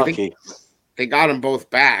getting lucky. They got them both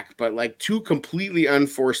back, but like 2 completely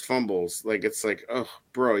unforced fumbles. Like it's like, oh,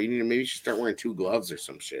 bro, maybe you should start wearing 2 gloves or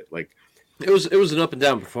some shit. Like it was an up and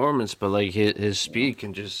down performance, but like his speed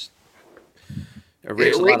can just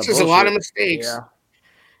erase a lot of mistakes. Yeah.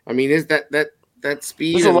 I mean, is that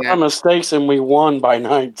speed? There's a lot of mistakes, and we won by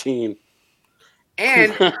 19.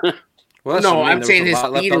 And well, I'm saying his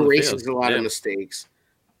speed erases a lot of mistakes.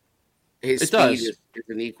 His speed is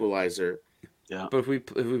an equalizer. Yeah, but if we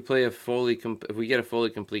get a fully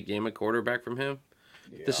complete game at quarterback from him,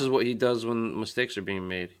 this is what he does when mistakes are being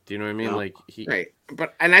made. Do you know what I mean? Yeah. Like right,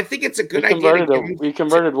 and I think it's a good idea. We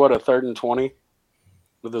converted what, a 3rd and 20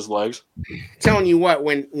 with his legs. Telling you what,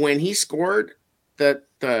 when he scored the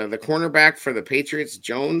cornerback for the Patriots,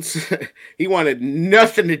 Jones, he wanted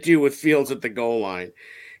nothing to do with Fields at the goal line.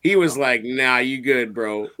 He was like, "Nah, you good,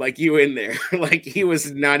 bro? Like you in there?" Like he was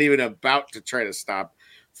not even about to try to stop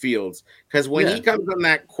Fields, because when he comes on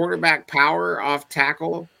that quarterback power off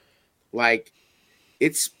tackle, like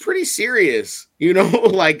it's pretty serious,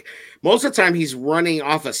 like most of the time he's running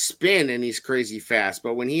off a spin and he's crazy fast,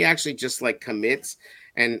 but when he actually just like commits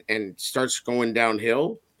and starts going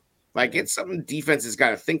downhill, like it's something defense has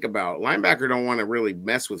got to think about. Linebacker don't want to really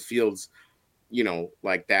mess with Fields,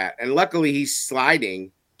 like that, and luckily he's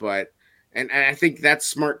sliding, but and I think that's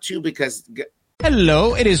smart too, because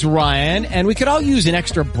Hello, it is Ryan, and we could all use an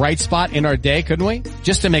extra bright spot in our day, couldn't we?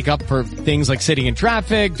 Just to make up for things like sitting in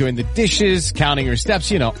traffic, doing the dishes, counting your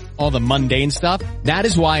steps, all the mundane stuff. That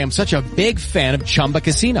is why I'm such a big fan of Chumba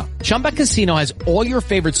Casino. Chumba Casino has all your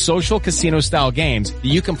favorite social casino-style games that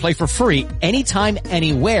you can play for free anytime,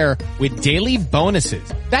 anywhere with daily bonuses.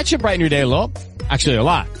 That should brighten your day a little. Actually, a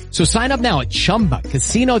lot. So sign up now at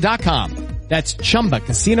ChumbaCasino.com. That's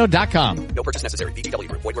ChumbaCasino.com. No purchase necessary. VGW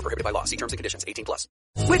Group. Void where prohibited by law. See terms and conditions. 18+.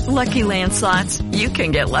 With Lucky Land Slots, you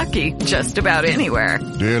can get lucky just about anywhere.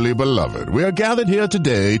 Dearly beloved, we are gathered here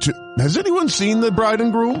today to... Has anyone seen the bride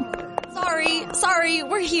and groom? Sorry,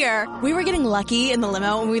 we're here. We were getting lucky in the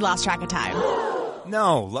limo and we lost track of time.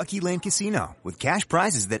 No, Lucky Land Casino, with cash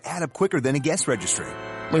prizes that add up quicker than a guest registry.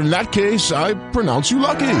 In that case, I pronounce you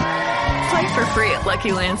lucky. Play for free at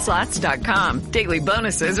LuckyLandSlots.com. Daily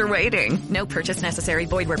bonuses are waiting. No purchase necessary.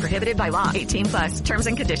 Void where prohibited by law. 18+. Terms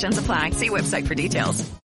and conditions apply. See website for details.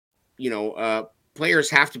 Players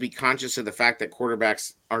have to be conscious of the fact that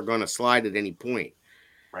quarterbacks are going to slide at any point.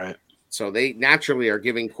 Right. So they naturally are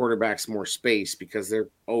giving quarterbacks more space because they're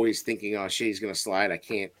always thinking, oh, shit, he's going to slide. I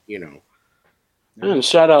can't, And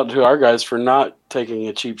shout out to our guys for not taking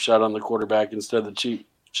a cheap shot on the quarterback. Instead, the cheap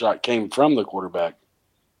shot came from the quarterback.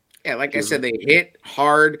 Yeah, like I said, they hit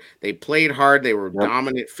hard. They played hard. They were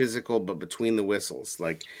dominant, physical, but between the whistles.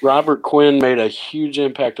 Like Robert Quinn made a huge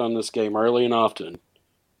impact on this game early and often.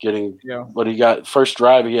 Getting what he got first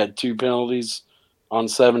drive, he had 2 penalties on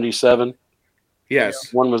 77.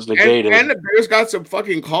 Yes, one was negated, and the Bears got some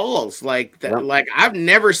fucking calls. Like that. Yep. Like I've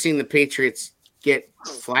never seen the Patriots get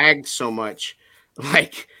flagged so much.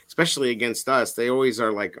 Like especially against us, they always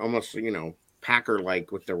are like almost Packer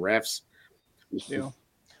like with the refs. Yeah.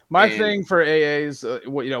 My thing for AA's,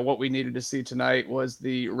 what we needed to see tonight was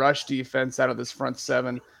the rush defense out of this front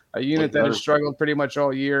seven, a unit that has struggled pretty much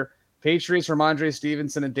all year. Patriots, Ramondre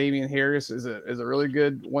Stevenson, and Damian Harris is a really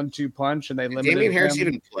good 1-2 punch, and they limited Damian Harris him.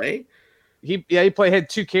 Even play? He had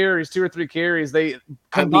 2 or 3 carries. They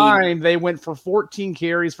combined, they went for 14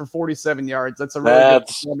 carries for 47 yards. That's a really good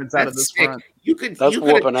performance out of this front. You could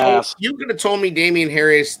have told me Damian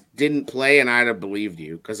Harris didn't play, and I'd have believed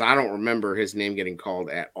you because I don't remember his name getting called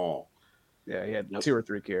at all. Yeah, he had 2 or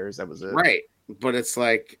 3 carries. That was it. Right, but it's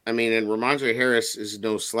like and Ramondre Harris is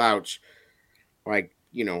no slouch. Like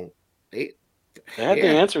they had the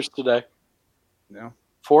answers today. No,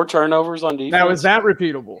 4 turnovers on defense. Now is that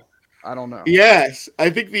repeatable? I don't know. Yes, I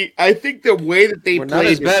think the way that they played not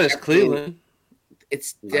as bad as Cleveland.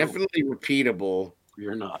 It's definitely repeatable.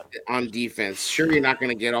 You're not on defense. Sure, you're not going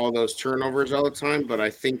to get all those turnovers all the time, but I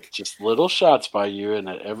think just little shots by you in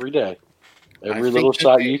it every day. Every little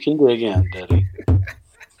shot you can dig in, Daddy.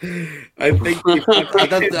 I think.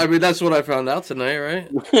 That's what I found out tonight, right?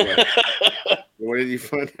 What did you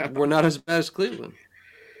find out? We're not as bad as Cleveland.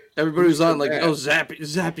 Everybody was on like, oh,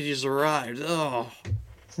 Zappy just arrived. Oh.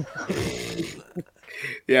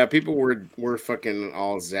 Yeah, people were fucking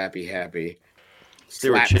all Zappy happy. They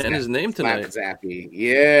were chanting his name tonight. Zappy.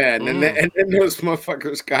 Yeah, and then those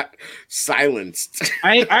motherfuckers got silenced.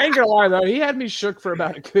 I ain't gonna lie though, he had me shook for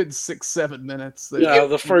about a good 6-7 minutes. Yeah,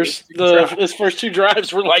 his first 2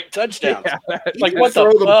 drives were like touchdowns. Yeah, like what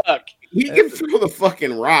the fuck? He can throw the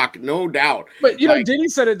fucking rock, no doubt. But Diddy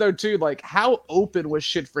said it though too. Like, how open was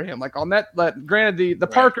shit for him? Like on that. Granted, the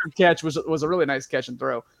Parker catch was a really nice catch and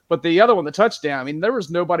throw, but the other one, the touchdown. I mean, there was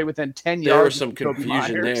nobody within 10 yards. There was some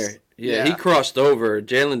confusion there. Yeah, he crossed over.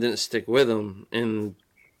 Jalen didn't stick with him, and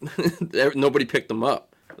nobody picked him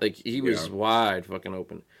up. Like he was wide fucking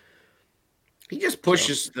open. He just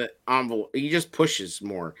pushes the envelope. He just pushes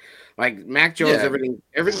more. Like Mac Jones, everything.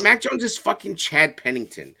 Mac Jones is fucking Chad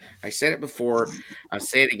Pennington. I said it before. I'll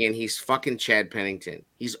say it again. He's fucking Chad Pennington.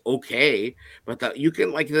 He's okay, but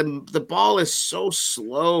the ball is so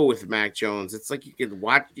slow with Mac Jones. It's like you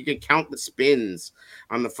can count the spins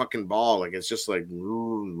on the fucking ball. Like it's just like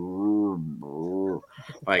oh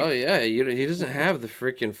yeah, he doesn't have the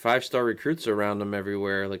freaking 5-star recruits around him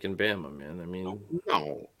everywhere like in Bama, man. I mean,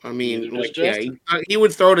 no, I mean, he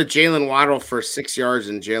would throw to Jalen Waddle for 6 yards,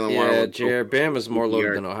 and Jalen Waddle. Yeah, Bama's more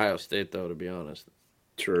loaded than Ohio State, though. To be honest,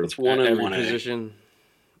 true. It's one in one position.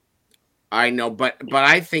 I know, but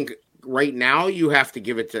I think right now you have to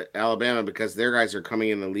give it to Alabama because their guys are coming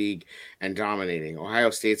in the league and dominating.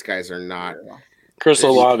 Ohio State's guys are not. Chris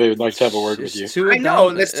Olave would like to have a word with you. I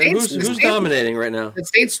know the Saints. Who's dominating right now? The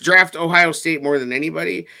Saints draft Ohio State more than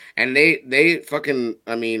anybody, and they fucking.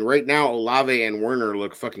 I mean, right now Olave and Werner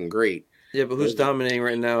look fucking great. Yeah, but who's dominating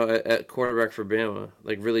right now at quarterback for Bama?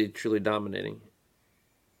 Like really, truly dominating.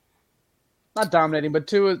 Not dominating, but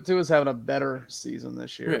Tua's having a better season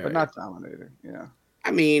this year, but not dominating. Yeah.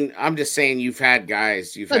 I mean, I'm just saying you've had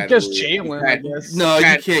guys. You've had just Jalen. I guess. No,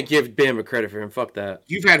 you can't give Bama credit for him. Fuck that.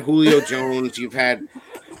 You've had Julio Jones. You've had,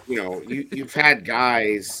 you've had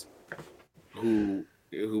guys who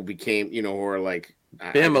became, who are like.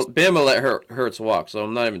 Bama let Hurts walk, so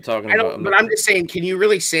I'm not even talking about. But I'm just saying, can you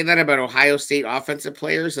really say that about Ohio State offensive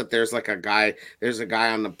players? That there's a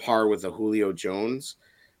guy on the par with a Julio Jones,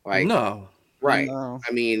 like no. Right. No.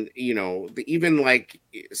 I mean, even like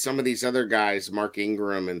some of these other guys, Mark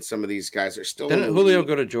Ingram and some of these guys are still. Didn't Julio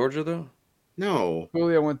go to Georgia though? No.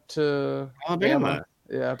 Julio went to Alabama.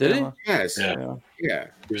 Yeah. Did he? Yes. Yeah.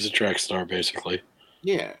 He was a track star, basically.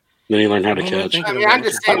 Yeah. Then he learned how to catch. I mean, I'm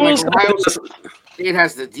just saying, Ohio State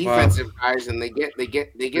has the defensive guys, and they get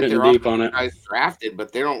their offensive guys drafted,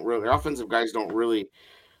 but they don't really. Their offensive guys don't really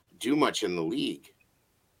do much in the league.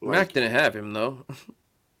 Mac didn't have him though.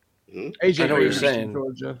 AJ, I know what you're saying.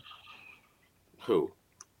 Georgia. Who?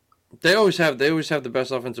 They always have the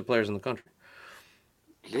best offensive players in the country.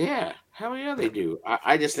 Yeah, hell yeah, they do.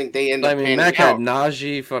 I just think they end up. I mean, Mac had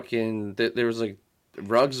Najee. Fucking, there was like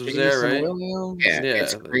Ruggs was there, right? Yeah,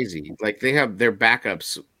 it's crazy. Like they have their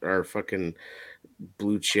backups are fucking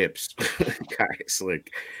blue chips guys.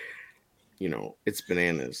 Like, it's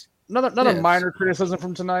bananas. Another minor criticism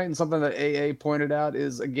from tonight, and something that AA pointed out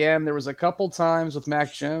is, again, there was a couple times with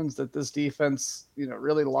Mac Jones that this defense,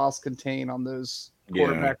 really lost contain on those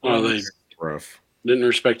quarterback runs. Rough. Didn't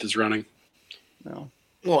respect his running. No.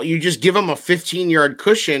 Well, you just give him a 15-yard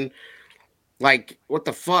cushion. Like, what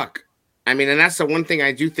the fuck? I mean, and that's the one thing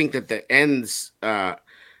I do think that the ends,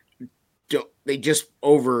 they just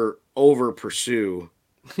over pursue.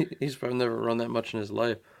 He's probably never run that much in his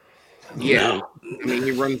life. Yeah, I mean,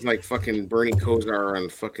 he runs like fucking Bernie Kosar on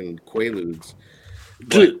fucking Quaaludes.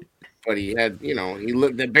 But he had,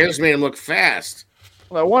 the Bears made him look fast.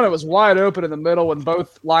 Well, one, it was wide open in the middle when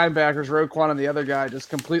both linebackers, Roquan and the other guy, just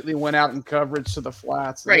completely went out in coverage to the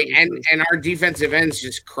flats. Right, and our defensive ends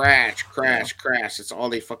just crash. That's all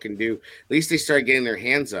they fucking do. At least they started getting their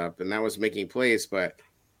hands up, and that was making plays. But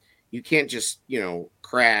you can't just,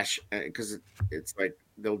 crash because it's like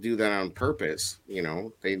they'll do that on purpose. They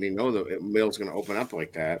know the middle's going to open up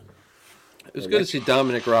like that. It was good to see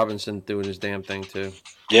Dominic Robinson doing his damn thing too.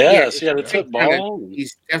 Yes, he had a football.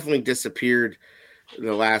 He's definitely disappeared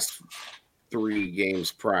the last 3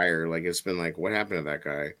 games prior. Like, it's been like, what happened to that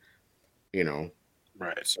guy?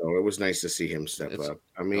 Right. So it was nice to see him step up.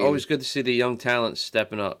 I mean, always good to see the young talent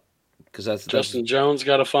stepping up, because that's Justin Jones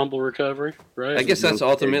got a fumble recovery, right? I guess that's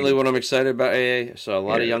ultimately what I'm excited about. AA. So a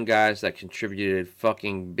lot of young guys that contributed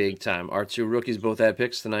fucking big time. Our 2 rookies both had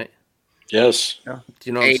picks tonight. Yes. Do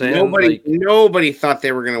you know what I'm saying? Nobody thought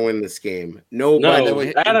they were going to win this game.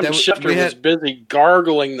 Nobody. No, Adam Schefter was busy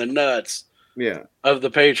gargling the nuts. Yeah. Of the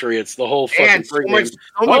Patriots, the whole fucking so much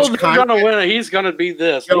they're gonna win. He's gonna be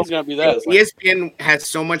this. He's gonna be that. ESPN has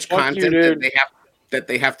so much content that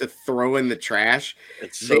they have to throw in the trash.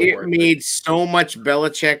 They made so much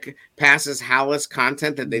Belichick passes Hallis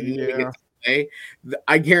content that they didn't even get to play,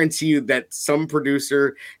 I guarantee you that some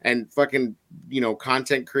producer and fucking,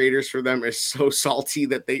 content creators for them are so salty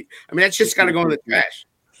that that's just got to go in the trash.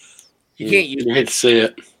 You can't use it. You hate to see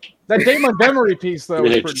it. That Dave Montgomery piece, though,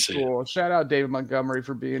 was pretty cool. Shout out David Montgomery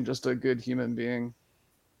for being just a good human being.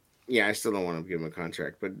 Yeah, I still don't want to give him a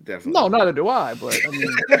contract, but definitely. No, neither do I. But I mean,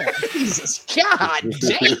 Jesus, God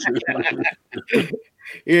damn.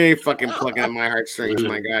 You ain't fucking plucking at my heartstrings,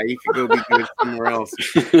 my guy. You could go be good somewhere else.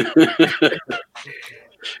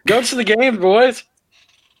 Go to the game, boys.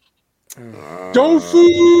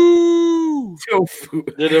 Tofu.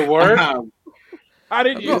 Did it work? I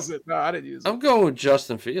didn't use it. No, I didn't use it. I'm going with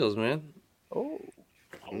Justin Fields, man. Oh.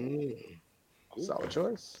 Solid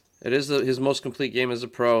choice. It is his most complete game as a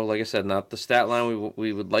pro. Like I said, not the stat line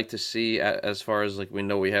we would like to see as far as, like, we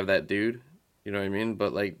know we have that dude. You know what I mean?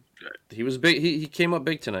 But, like, he was big. He came up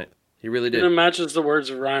big tonight. He really did. It matches the words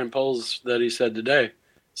of Ryan Poles that he said today.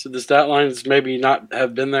 So the stat lines maybe not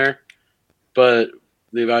have been there, but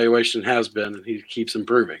the evaluation has been, and he keeps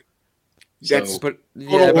improving. That's Poles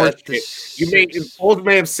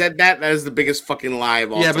may have said that. That is the biggest fucking lie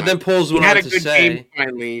of all time. Yeah, but then Poles went on to say, game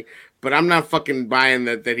finally, but I'm not fucking buying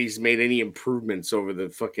that he's made any improvements over the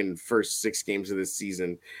fucking first 6 games of this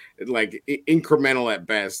season. Like, incremental at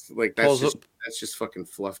best. Like, that's just fucking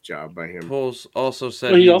fluff job by him. Poles also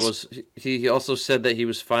said he also said that he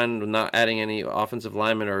was fine with not adding any offensive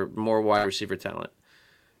linemen or more wide receiver talent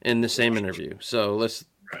in the same interview. So let's.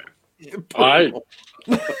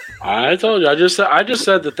 I told you. I just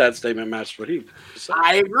said that statement matched what he said.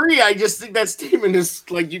 I agree. I just think that statement is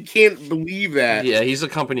like, you can't believe that. Yeah, he's a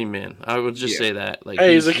company man. I would just say that. Like,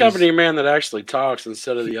 hey, he's a company man that actually talks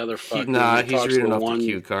instead of the other fucking. He's reading off the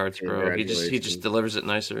cue cards, bro. He just delivers it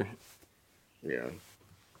nicer. Yeah.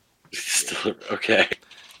 Okay.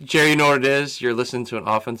 Jerry, you know what it is? You're listening to an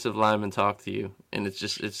offensive lineman talk to you, and it's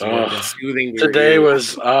soothing. Today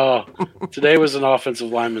was an offensive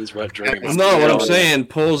lineman's wet dream. No, what I'm saying,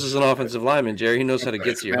 Poles is an offensive lineman, Jerry. He knows how to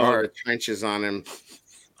get to your heart. The trenches on him.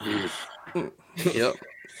 Yep.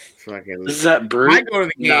 Fucking. Is that Bruce? My go to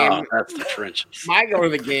the game. No, that's the trenches. My go to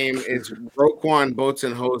the game is Roquan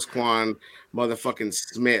Boatson Hosquan motherfucking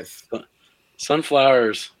Smith.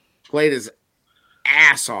 Sunflowers. Played his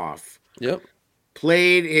ass off. Yep.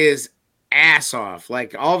 Played his ass off.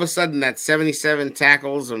 Like, all of a sudden, that 77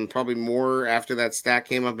 tackles and probably more after that stat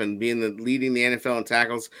came up, and leading the NFL in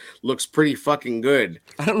tackles looks pretty fucking good.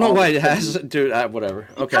 I don't know why it has, dude. Whatever.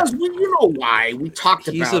 Okay. Because you know why. We talked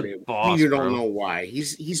about it. Boss, you don't know why.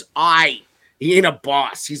 He's aight. He ain't a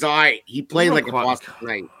boss. He's aight. He played like a boss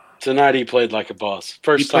tonight. Tonight he played like a boss.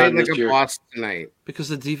 First time this year. He played like a boss tonight. Because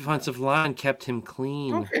the defensive line kept him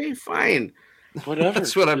clean. Okay, fine. Whatever.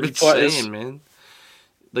 That's what I've been saying, man.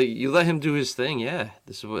 Like, you let him do his thing, yeah.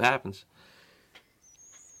 This is what happens.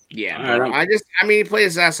 Yeah, he played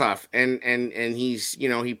his ass off, and he's,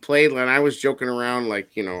 he played, and I was joking around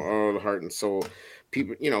like, the heart and soul,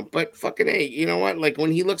 people, but fucking hey, you know what? Like,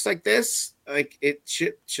 when he looks like this, like,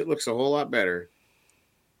 shit looks a whole lot better.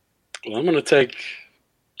 Well, I'm gonna take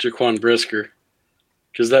Jaquan Brisker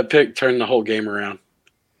because that pick turned the whole game around.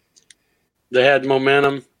 They had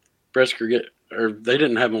momentum. Brisker they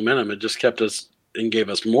didn't have momentum. It just kept us and gave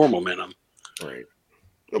us more momentum. Right.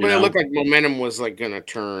 But it looked like momentum was like going to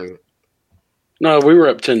turn. No, we were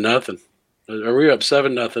up 10-0. Or we were up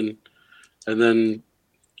 7-0. And then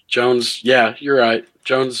Jones, yeah, you're right.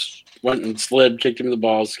 Jones went and slid, kicked him the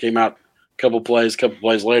balls, came out a couple plays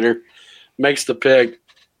later, makes the pick.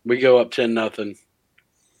 We go up 10-0.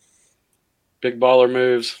 Big baller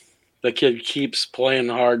moves. The kid keeps playing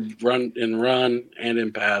hard, run and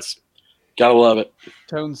in pass. Gotta love it.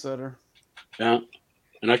 Tone setter. Yeah,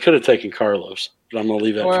 and I could have taken Carlos, but I'm going to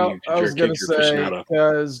leave that for you. I was going to say,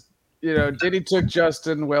 because, Diddy took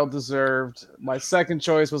Justin, well-deserved. My second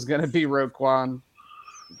choice was going to be Roquan.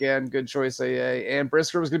 Again, good choice, AA. And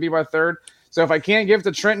Brisker was going to be my third. So if I can't give it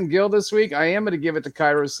to Trenton Gill this week, I am going to give it to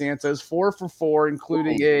Cairo Santos. 4 for 4,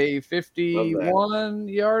 including a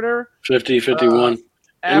 51-yarder. 51.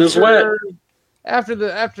 And it's wet. After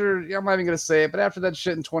I'm not even going to say it, but after that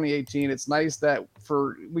shit in 2018, it's nice that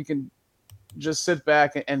we can just sit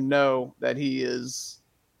back and know that he is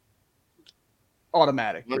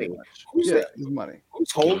automatic. Pretty much. He's money.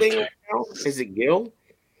 Who's holding right now? Is it Gill?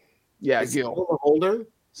 Yeah, is Gill. The holder?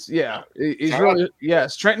 Yeah, he's really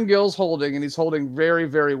Trenton Gill's holding, and he's holding very,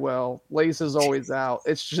 very well. Lace is always out.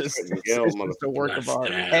 It's just a work of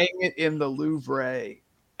art. Hang it in the Louvre.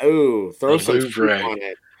 Oh, throw some Louvre on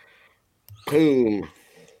it. Boom.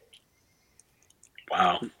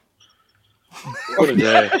 Wow. What a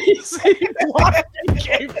day. He said he blocked the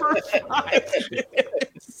game for 5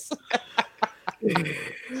 minutes.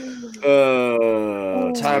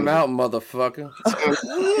 timeout, motherfucker.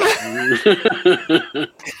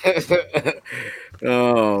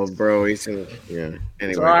 Oh, bro, he's in. Yeah.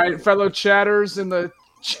 Anyway. All right, fellow chatters in the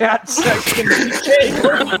chat section. BK,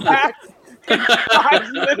 we're back in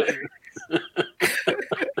 5 minutes.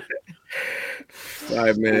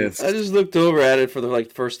 5 minutes. I just looked over at it for the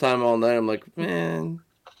first time all night. I'm like, man.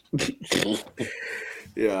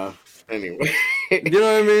 Yeah. Anyway, you know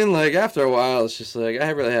what I mean? Like after a while, it's just like I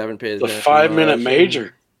really haven't paid attention. The 5-minute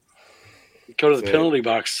major. Go to the penalty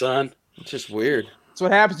box, son. It's just weird. That's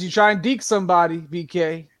what happens. You try and deke somebody,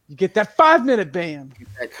 BK. You get that 5-minute ban.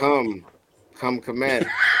 That come command.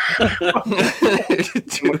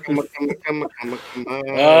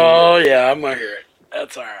 Oh yeah, I'm gonna hear it.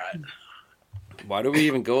 That's all right. Why do we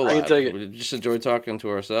even go live? We just enjoy talking to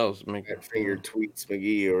ourselves. Make that finger tweets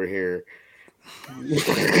McGee over here.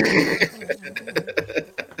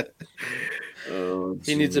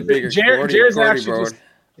 He needs a bigger Jared's actually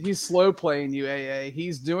he's slow playing you, AA.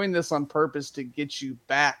 He's doing this on purpose to get you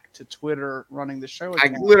back to Twitter running the show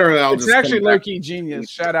account. It's actually low-key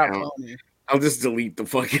genius. Shout out Tony. I'll just delete the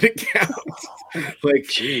fucking account. Like,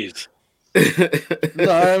 jeez.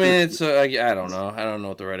 No, I mean it's I don't know. I don't know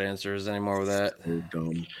what the right answer is anymore with that. So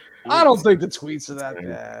dumb. I don't think the tweets are that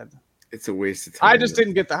bad. It's a waste of time. I just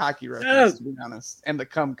didn't get the hockey reference, to be honest, and the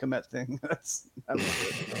commit thing. That's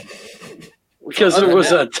because it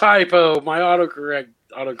was a typo. My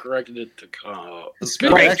autocorrected it to come.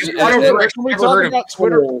 Right. Can we talk about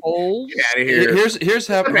Twitter polls? Get out of here. Here's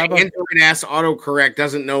how about ass autocorrect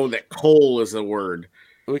doesn't know that coal is a word.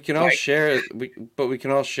 We can all share but we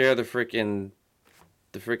can all share the freaking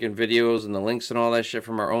videos and the links and all that shit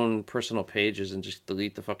from our own personal pages and just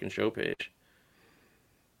delete the fucking show page.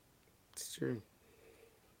 It's true.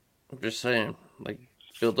 I'm just saying, like,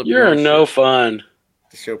 build up. You're no fun.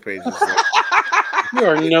 The show page is you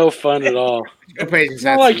are no fun at all. The show page it's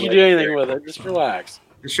not like you do anything with it. Just relax.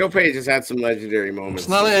 The show page has had some legendary moments. It's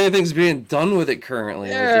not like anything's being done with it currently.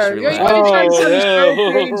 Yeah, you trying to send the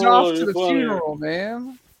show page off to the funeral,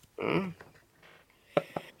 man.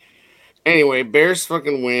 Anyway, Bears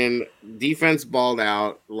fucking win. Defense balled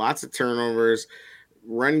out. Lots of turnovers.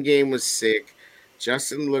 Run game was sick.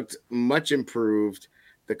 Justin looked much improved.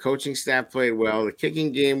 The coaching staff played well. The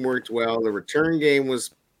kicking game worked well. The return game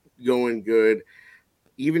was going good.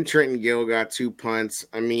 Even Trenton Gill got 2 punts.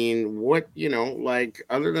 I mean,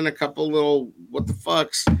 other than a couple little what the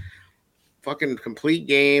fucks, fucking complete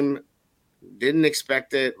game. Didn't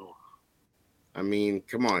expect it. I mean,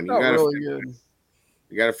 come on. You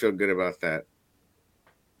gotta feel good about that.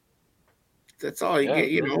 That's all you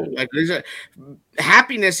get,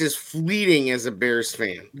 happiness is fleeting as a Bears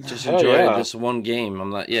fan. Just enjoy this one game.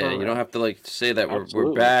 I'm not. Yeah, you don't have to say that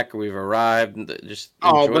we're back or we've arrived. Just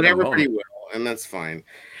but everybody will, and that's fine.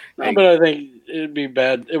 No, but I think it'd be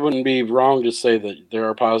bad. It wouldn't be wrong to say that there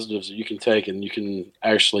are positives that you can take and you can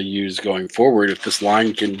actually use going forward if this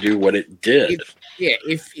line can do what it did.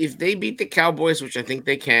 If they beat the Cowboys, which I think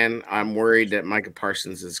they can, I'm worried that Micah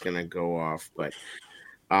Parsons is going to go off, but.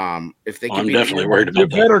 If they can, I'm definitely worried about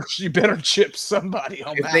that. You better chip somebody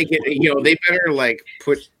on if that. They can, they better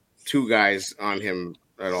put 2 guys on him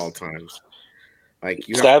at all times.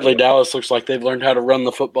 Sadly, Dallas looks like they've learned how to run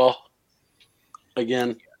the football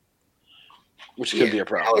again, which could be a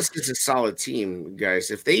problem. Dallas is a solid team, guys.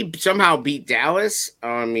 If they somehow beat Dallas,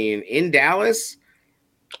 in Dallas,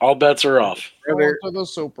 all bets are off. To the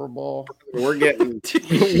Super Bowl. We're getting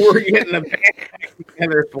the back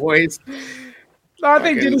together, boys. No, I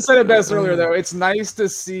think Diddy said it best earlier, though. It's nice to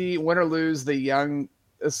see, win or lose, the young,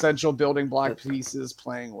 essential building block pieces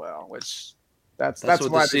playing well, which that's what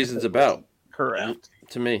the season's about. Correct.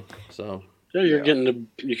 To me. So you're getting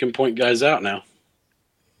you can point guys out now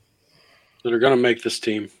that are going to make this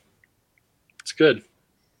team. It's good.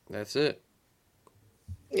 That's it.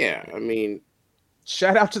 Yeah, I mean,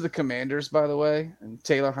 shout out to the Commanders, by the way, and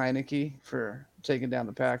Taylor Heineke for taking down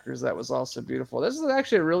the Packers. That was also beautiful. This is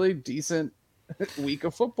actually a really decent week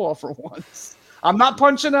of football for once. I'm not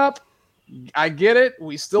punching up. I get it.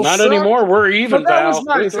 We still not suck, anymore. We're even, that pal. Was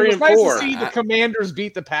nice. We're 3 it was and nice 4. to see the Commanders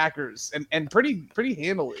beat the Packers and pretty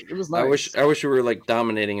handily. It was nice. I wish we were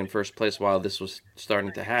dominating in first place while this was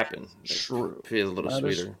starting to happen. True. Feel a little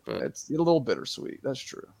sweeter, but it's a little bittersweet. That's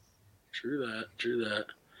true. True that.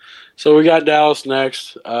 So we got Dallas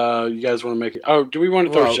next. You guys want to make it? Oh, do we want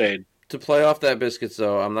to throw shade? To play off that biscuits,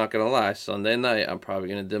 though, I'm not going to lie. Sunday night, I'm probably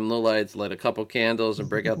going to dim the lights, light a couple candles, and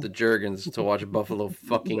break out the Jergens to watch Buffalo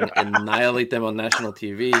fucking annihilate them on national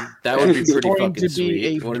TV. That would be pretty fucking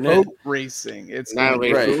sweet, wouldn't it? Racing. It's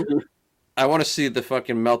right. I want to see the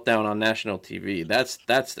fucking meltdown on national TV. That's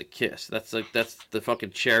the kiss. That's the fucking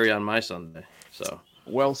cherry on my Sunday. So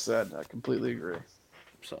Well said. I completely agree.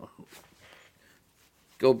 So,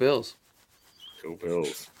 go Bills. Go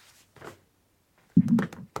Bills.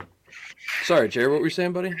 Sorry, Jerry, what were you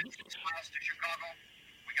saying, buddy?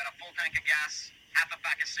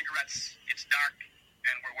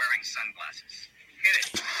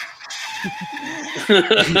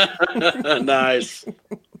 Nice.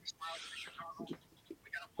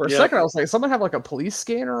 For a second, I was like, someone have like a police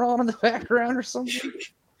scanner on in the background or something?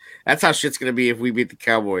 That's how shit's going to be if we beat the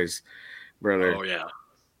Cowboys, brother. Oh, yeah.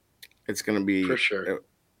 It's going to be... For sure.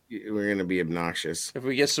 We're going to be obnoxious. If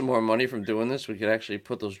we get some more money from doing this, we could actually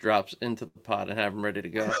put those drops into the pot and have them ready to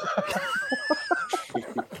go.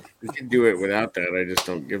 We can do it without that. I just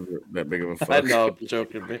don't give that big of a fuck. I know, I'm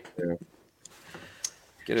joking. Yeah.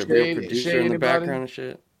 Get a real producer in the background and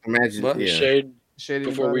shit. Imagine what? Yeah. Shade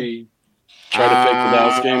before we try to pick the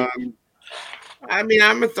Dallas game. I mean,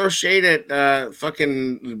 I'm going to throw shade at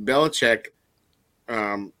fucking Belichick,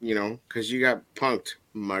 because you got punked,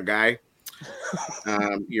 my guy.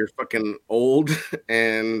 You're fucking old,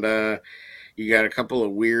 and you got a couple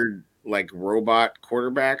of weird, like, robot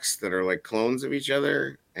quarterbacks that are like clones of each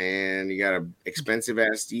other, and you got an expensive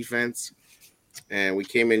ass defense. And we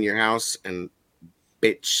came in your house and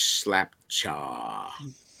bitch slapped chaw.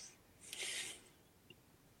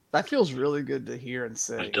 That feels really good to hear and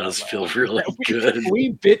say. It does feel really good.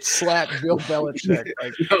 We bitch slapped Bill Belichick.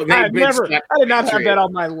 Like, I did not have that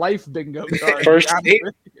on my life bingo card.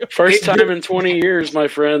 First time in 20 years, my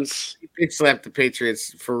friends. Bitch slapped the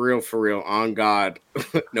Patriots for real, on God.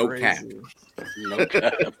 No cap. No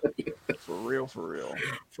cap. For real. For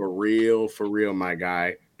real, my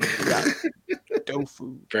guy. Yeah.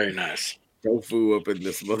 Tofu. Very nice. Tofu up in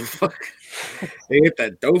this motherfucker. They hit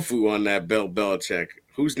that tofu on that Bill Belichick.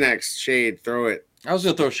 Who's next? Shade, throw it. I was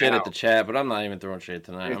gonna throw shade at the chat, but I'm not even throwing shade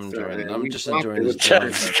tonight. I'm just enjoying this.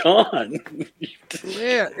 Chat's gone.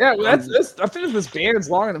 Yeah. That's I finished this band. It's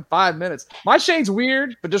longer than 5 minutes. My shade's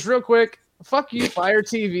weird, but just real quick, fuck you, Fire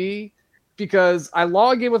TV, because I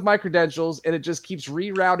log in with my credentials and it just keeps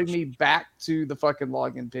rerouting me back to the fucking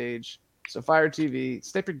login page. So Fire TV,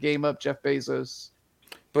 step your game up, Jeff Bezos.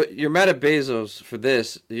 But you're mad at Bezos for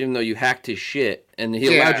this, even though you hacked his shit, and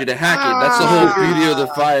he allowed you to hack it. That's the whole beauty of the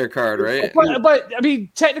Fire card, right? But I mean,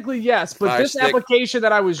 technically, yes. But Fire this stick. application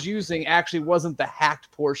that I was using actually wasn't the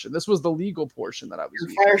hacked portion. This was the legal portion that I was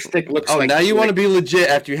using. Fire Stick looks Oh, like... now you want to be legit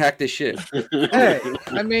after you hacked this shit. Hey,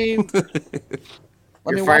 I mean...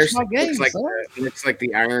 Let me watch my game, looks like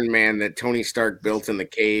the Iron Man that Tony Stark built in the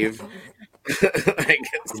cave.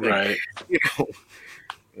 Right.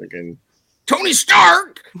 Again. Tony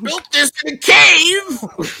Stark built this in a cave.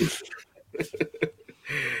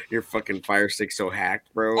 Your fucking Fire Stick's so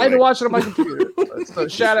hacked, bro. I had to watch it on my computer. So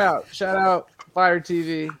shout out, Fire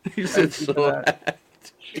TV. He said so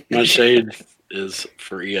hacked. My shade is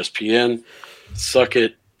for ESPN. Suck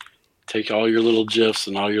it. Take all your little GIFs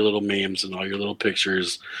and all your little memes and all your little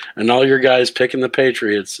pictures and all your guys picking the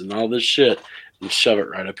Patriots and all this shit and shove it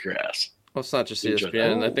right up your ass. Well, it's not just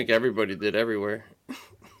ESPN. I think everybody did everywhere.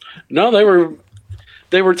 No, they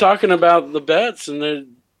were talking about the bets, and the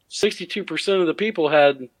 62% of the people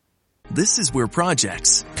had. This is where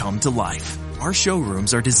projects come to life. Our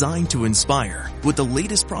showrooms are designed to inspire with the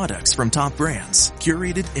latest products from top brands,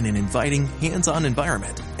 curated in an inviting, hands-on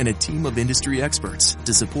environment, and a team of industry experts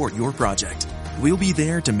to support your project. We'll be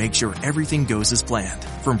there to make sure everything goes as planned,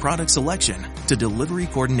 from product selection to delivery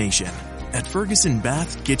coordination. At Ferguson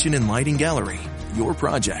Bath, Kitchen, and Lighting Gallery, your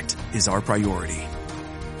project is our priority.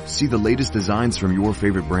 See the latest designs from your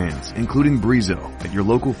favorite brands, including Brizo, at your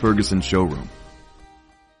local Ferguson showroom.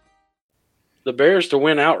 The Bears to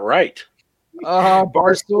win outright.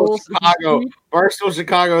 Barstool Chicago. Barstool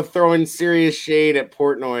Chicago throwing serious shade at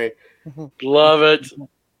Portnoy. Love it.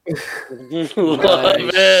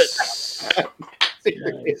 Love it.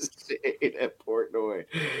 Serious shade at Portnoy.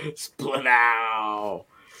 Split out.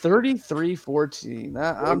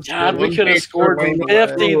 33-14. God, we could have scored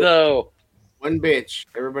 50 though. One bitch.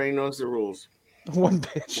 Everybody knows the rules. One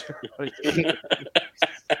bitch.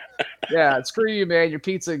 Yeah, screw you, man. Your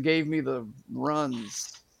pizza gave me the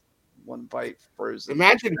runs. One bite frozen.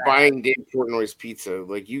 Imagine buying Dave Portnoy's pizza.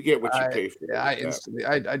 Like, you get what you pay for. Yeah,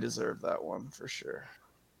 I deserve that one for sure.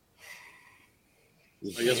 I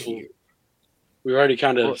guess we already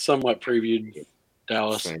kind of somewhat previewed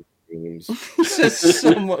Dallas. Somewhat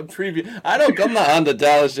preview. I'm not on the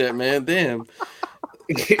Dallas yet, man. Damn.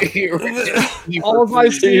 All of I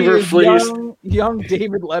see is young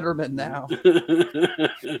David Letterman now.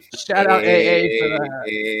 Shout out AA for that.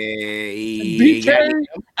 BK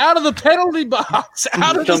out of the penalty box.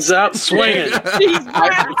 Comes out swinging.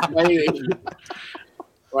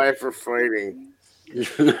 Why for fighting?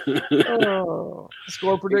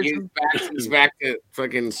 Score predictions. He's back to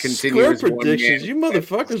fucking continuous score predictions. You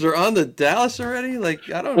motherfuckers are on the Dallas already. Like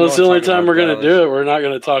I don't know. It's the only time we're gonna do it. We're not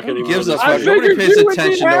gonna talk anymore. Gives us nobody pays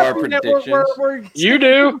attention to our predictions. You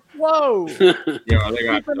do. Whoa. Yeah, they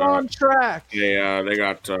got keeping on track. Yeah, they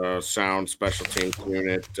got sound special teams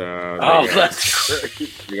unit. That's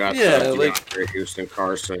great. You got Houston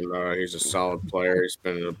Carson. He's a solid player. He's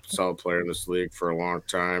been a solid player in this league for a long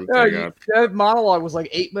time. Yeah, that monologue was like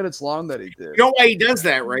 8 minutes long that he did. You know why he does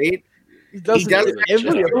that, right? He does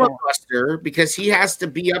every filibuster because he has to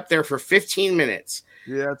be up there for 15 minutes.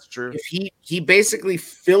 Yeah, that's true. If he basically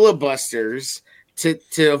filibusters to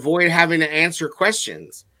avoid having to answer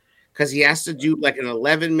questions. Because he has to do like an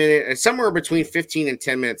 11-minute, somewhere between 15 and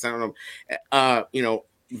 10 minutes. I don't know.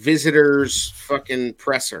 Visitors fucking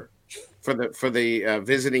presser for the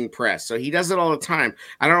visiting press. So he does it all the time.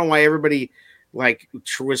 I don't know why everybody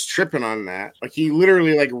was tripping on that. Like he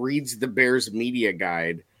literally reads the Bears media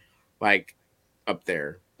guide, up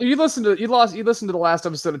there. You listened to the last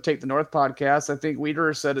episode of Take the North podcast. I think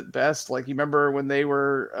Weeder said it best. Like you remember when they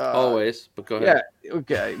were always. But go ahead. Yeah.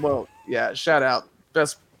 Okay. Well, yeah. Shout out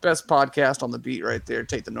best podcast on the beat right there.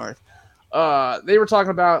 Take the North. They were talking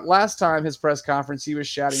about last time his press conference. He was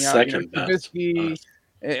shouting out Trubisky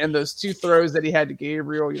and those two throws that he had to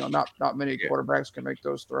Gabriel. Not many quarterbacks can make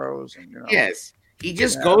those throws. And yes, he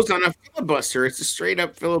just goes on a filibuster. It's a straight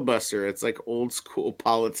up filibuster. It's like old school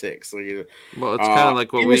politics. Well, it's kind of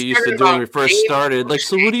like what we used to do when we first started. Like,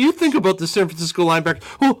 so what do you think about the San Francisco linebacker?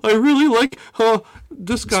 Oh, I really like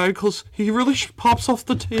this guy because he really pops off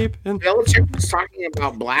the tape. And Belichick was talking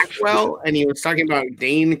about Blackwell, and he was talking about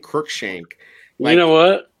Dane Cruikshank. You know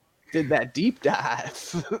what? Did that deep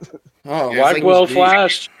dive? Blackwell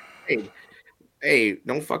flashed. Hey,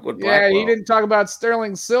 don't fuck with Blackwell. Yeah, he didn't talk about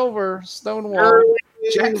Sterling Silver, Stonewall.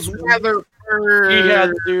 Jackson Weatherford. He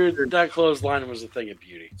had, dude, that clothesline was a thing of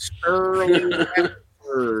beauty. Sterling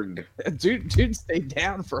Weatherford. Dude stayed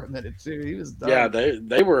down for a minute, too. He was done. Yeah,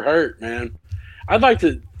 they were hurt, man. I'd like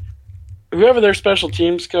to, whoever their special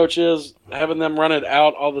teams coach is, having them run it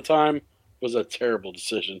out all the time was a terrible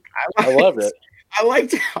decision. I loved it. I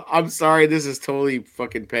liked how, I'm sorry, this is totally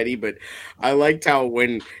fucking petty, but I liked how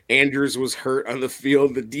when Andrews was hurt on the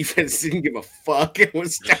field, the defense didn't give a fuck and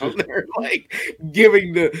was down there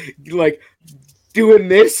giving doing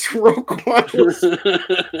this. Roquan was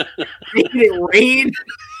making it rain.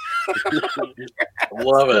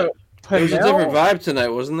 Love it. There was a different vibe tonight,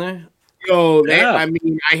 wasn't there? I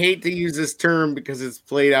mean, I hate to use this term because it's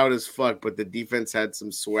played out as fuck, but the defense had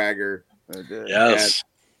some swagger. Yes.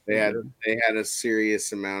 They had a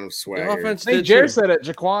serious amount of swagger. I think Jared said it.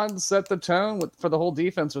 Jaquan set the tone for the whole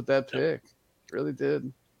defense with that pick. Really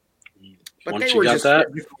did. But they were just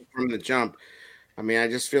from the jump. I mean, I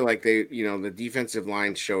just feel like the defensive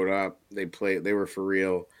line showed up. They were for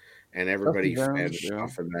real, and everybody fed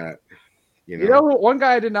off of that. One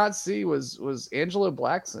guy I did not see was Angelo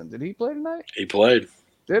Blackson. Did he play tonight? He played.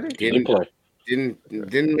 Did he? Didn't play.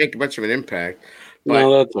 Didn't make much of an impact. But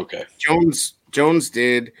no, that's okay. Jones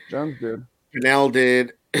did. Pennell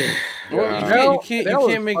did. Well,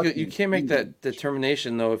 you can't make that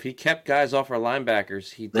determination though. If he kept guys off our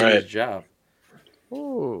linebackers, he did his job.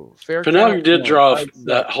 Oh, fair. Pennell did draw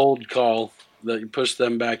that hold call that pushed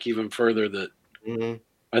them back even further.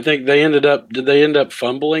 I think they ended up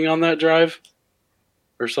fumbling on that drive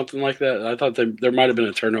or something like that. I thought there might have been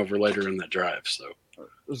a turnover later in that drive. So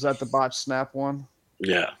was that the botch snap one?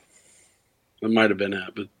 Yeah, it might have been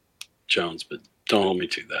it, but Jones. But don't hold me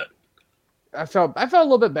to that. I felt a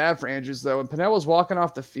little bit bad for Andrews though. When Pennell was walking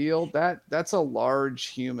off the field, that's a large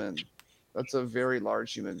human. That's a very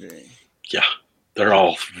large human being. Yeah, they're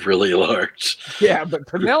all really large. Yeah, but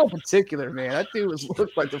Pennell in particular, man, that dude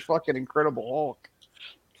looked like the fucking Incredible Hulk.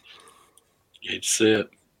 You'd see it.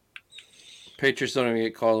 Patriots don't even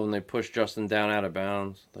get called when they push Justin down out of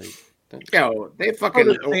bounds. They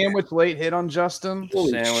fucking sandwich late hit on Justin.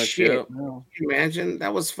 Holy shit! Yep. Can you imagine?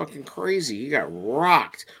 That was fucking crazy. He got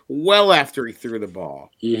rocked well after he threw the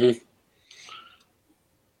ball. Mm-hmm.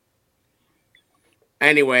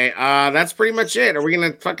 Anyway, that's pretty much it. Are we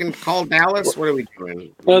gonna fucking call Dallas? What are we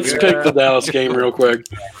doing? Let's pick the Dallas game real quick.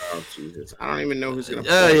 Oh Jesus! I don't even know who's gonna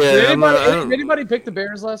play. Did anybody pick the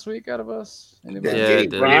Bears last week out of us? Anybody?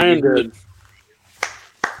 Yeah, Brian did.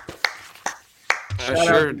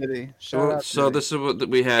 So this is what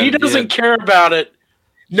we have. He doesn't care about it.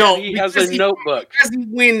 No, he has a notebook. Because he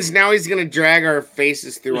wins, now he's gonna drag our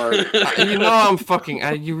faces through our. I'm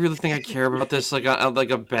fucking. You really think I care about this? Like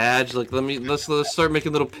a badge? Like let's start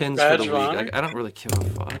making little pins badge for the week. I don't really give a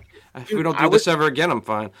fuck. If we don't do this ever again, I'm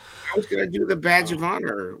fine. I was going to do the badge of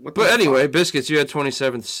honor. But anyway, Biscuits, you had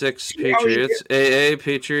 27-6 Patriots. AA,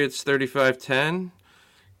 Patriots 35-10.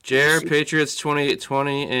 Jared, Patriots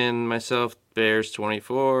 28-20. And myself, Bears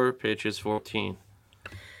 24, Patriots 14.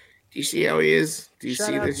 Do you see how he is? Do you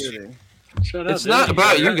see this shit? It's not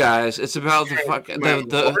about you guys. It's about the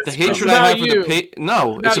hatred I have for the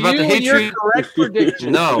No, it's about the hatred. Correct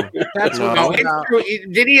prediction. No, That's no.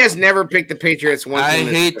 Diddy has never picked the Patriots once. I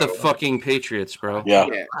hate the fucking Patriots, bro. Yeah.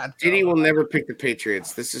 Diddy will never pick the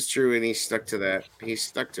Patriots. This is true, and he stuck to that. He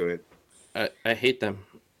stuck to it. I hate them.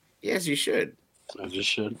 Yes, you should. I just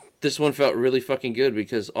should. This one felt really fucking good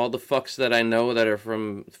because all the fucks that I know that are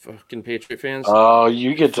from fucking Patriot fans. Oh,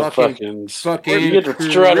 you get to fucking you get to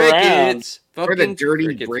strut around. We're the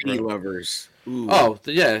dirty Brady lovers. Ooh. Oh,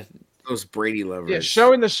 yeah. Those Brady lovers. Yeah,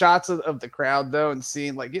 showing the shots of the crowd, though, and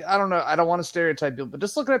seeing, like, I don't know, I don't want to stereotype people, but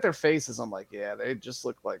just looking at their faces, I'm like, yeah, they just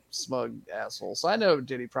look like smug assholes. So I know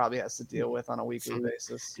Diddy probably has to deal with on a weekly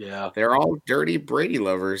basis. Yeah. They're all dirty Brady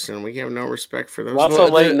lovers, and we have no respect for those. Lots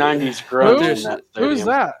of late 90s grunts. Who's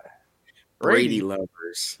that? Brady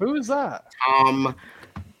lovers. Who is that? Tom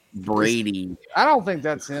Brady. I don't think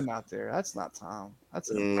that's him out there. That's not Tom. That's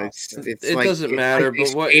it doesn't matter,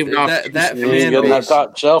 but what that fan base, base,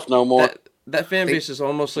 top shelf no more. That fan base is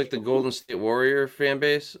almost like the Golden State Warrior fan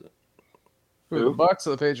base. Who, the Bucks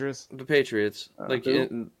or the Patriots? The Patriots, like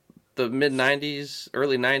in the mid '90s,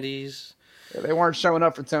 early '90s. Yeah, they weren't showing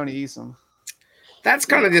up for Tony Eason. That's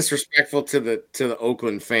kind of disrespectful to the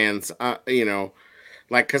Oakland fans, you know,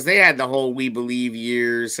 like because they had the whole "We Believe"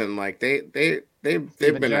 years, and like they've been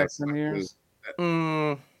Jackson years.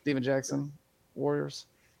 Steven Jackson Warriors.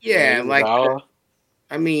 Yeah, like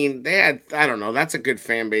I mean, they had. I don't know. That's a good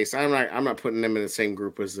fan base. I'm not putting them in the same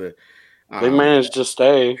group as the. They managed to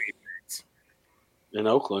stay in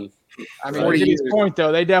Oakland. I mean, to his point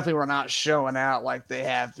though, they definitely were not showing out like they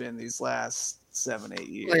have been these last 7-8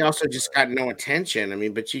 years. They also just got no attention. I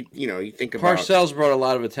mean, but you think about Parcells brought a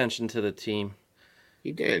lot of attention to the team.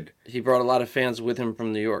 He did. He brought a lot of fans with him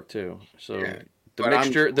from New York too. So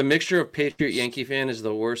the mixture of Patriot Yankee fan is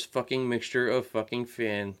the worst fucking mixture of fucking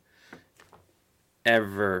fan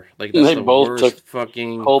ever. Like that's they the both worst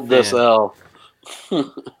fucking hold this L.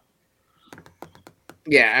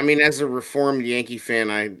 Yeah, I mean, as a reformed Yankee fan,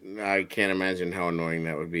 I can't imagine how annoying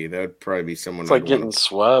that would be. That would probably be someone. It's like getting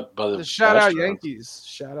swept by the. Shout out Yankees!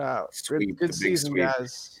 Shout out! Good season,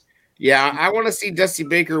 guys. Yeah, I want to see Dusty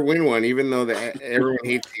Baker win one, even though everyone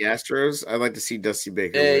hates the Astros. I'd like to see Dusty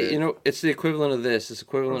Baker win. You know, it's the equivalent of this. It's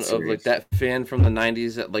equivalent of like that fan from the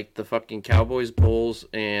 '90s at like the fucking Cowboys, Bulls,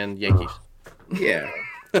 and Yankees. Yeah,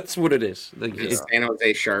 that's what it is. Like, the San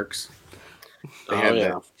Jose Sharks.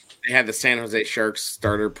 They had the San Jose Sharks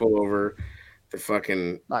starter pullover. The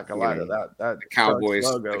fucking not gonna lie to that. The Cowboys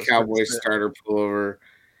starter pullover.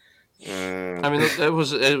 I mean, it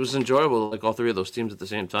was enjoyable. Like all three of those teams at the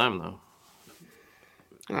same time, though.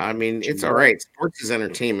 I mean, it's all right. Sports is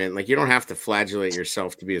entertainment. Like you don't have to flagellate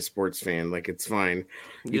yourself to be a sports fan. Like it's fine.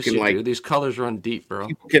 You can like do. These colors run deep, bro.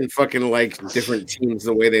 You can fucking like different teams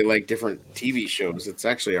the way they like different TV shows. It's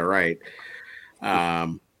actually all right.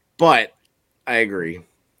 But I agree.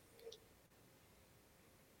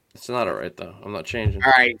 It's not all right though. I'm not changing.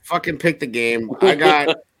 All right, fucking pick the game.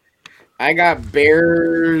 I got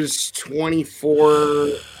Bears 24,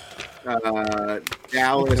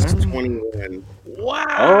 Dallas 21. Wow!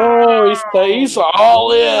 Oh, he's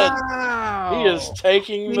all in. Wow. He is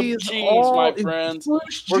taking the cheese, my friends.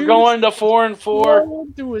 We're going to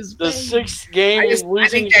 4-4. The sixth game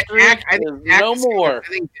losing streak is no more. I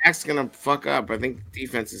think Dak's gonna fuck up. I think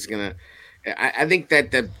defense is gonna. I think that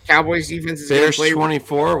the Cowboys defense is going to play. Bears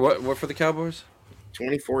 24. What for the Cowboys?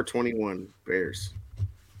 24-21 Bears.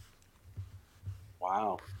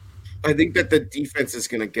 Wow. I think that the defense is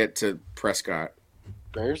going to get to Prescott.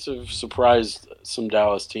 Bears have surprised some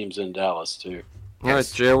Dallas teams in Dallas too. All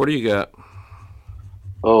right, Jay, what do you got?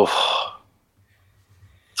 Oh,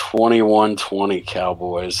 21-20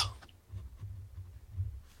 Cowboys.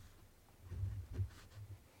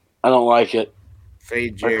 I don't like it.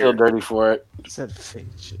 Fade I feel dirty for it. I said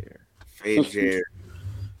fade chair. Fade chair.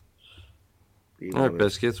 All right,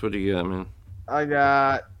 Biscuits, what do you got, man? I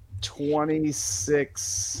got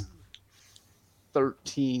 26-13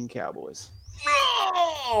 Cowboys.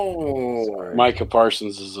 No! Micah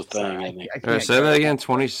Parsons is a thing, isn't he? All right, say that again.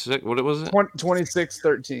 26. What was it?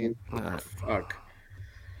 26-13. Fuck.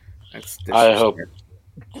 That's I hope.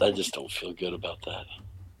 I just don't feel good about that.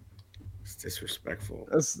 It's disrespectful.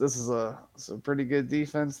 This is a pretty good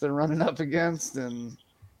defense they're running up against, and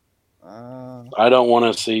I don't want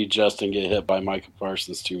to see Justin get hit by Micah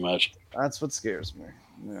Parsons too much. That's what scares me.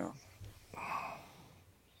 Yeah.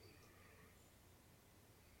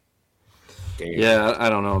 Damn. Yeah, I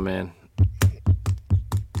don't know, man.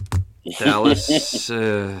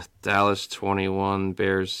 Dallas 21,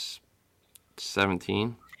 Bears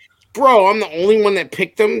 17. Bro, I'm the only one that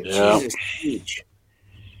picked them. Yeah. Jesus, huge.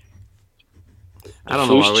 I don't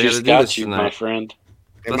know why we had to do this you, tonight, my friend.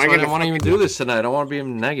 That's why I didn't want to even do this tonight. I don't want to be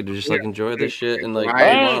negative. Just like enjoy this shit and like.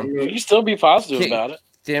 Right. You can still be positive about it.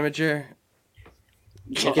 Damn it, Jer.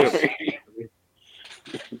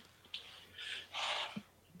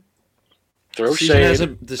 Throw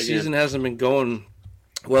shade. The season hasn't been going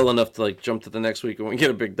well enough to like jump to the next week and we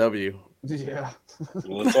get a big W. Yeah.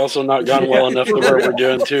 Well, it's also not gone well enough to where we're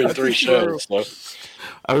doing 2 and 3 shows. So.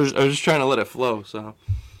 I was just trying to let it flow. So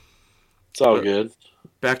it's all good.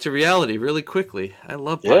 Back to reality, really quickly. I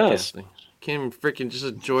love podcasting. Can't even freaking just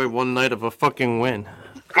enjoy one night of a fucking win.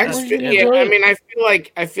 I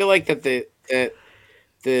feel like that the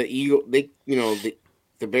Eagle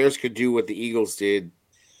the Bears could do what the Eagles did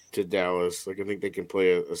to Dallas. Like I think they can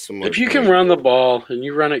play a similar. If you can run the ball and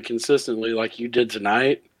you run it consistently like you did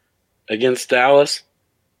tonight against Dallas,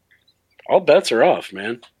 all bets are off,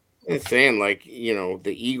 man. I'm saying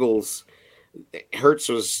the Eagles. Hurts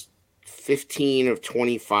was 15 of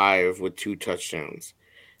 25 with 2 touchdowns.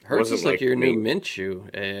 Hurts is like your new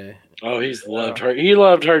Minshew. Oh, he's loved Hurts. He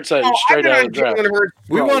loved Hurts straight out of the draft.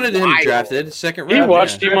 We wanted him drafted second round. He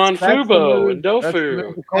watched him on Fubo and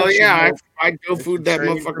Dofu. Oh yeah, I Dofu'd that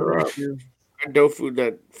motherfucker up. I Dofu'd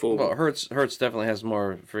that fool. Well, Hurts definitely has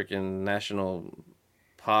more freaking national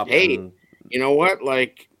pop. Hey, than you know what?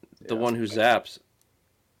 Like the one who zaps.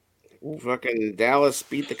 Fucking Dallas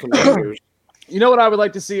beat the Commanders. You know what I would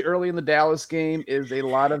like to see early in the Dallas game is a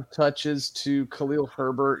lot of touches to Khalil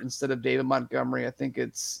Herbert instead of David Montgomery. I think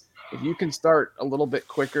if you can start a little bit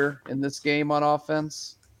quicker in this game on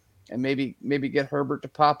offense and maybe get Herbert to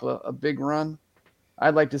pop a big run,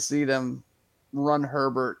 I'd like to see them run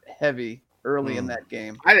Herbert heavy early in that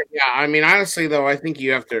game. I mean, honestly, though, I think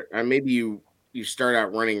you have to maybe you start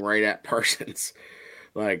out running right at Parsons.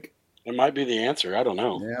 Like it might be the answer. I don't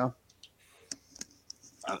know. Yeah.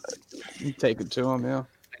 You take it to him, yeah.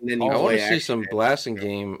 And then I want to see some blasting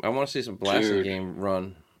game. I want to see some blasting game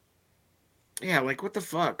run. Yeah, like what the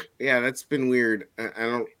fuck? Yeah, that's been weird.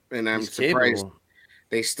 I'm surprised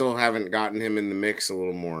they still haven't gotten him in the mix a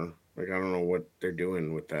little more. Like I don't know what they're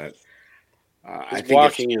doing with that. I think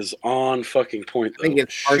blocking is on fucking point. Though. I think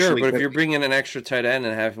it's sure, but if you're bringing an extra tight end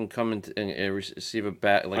and have him come and receive a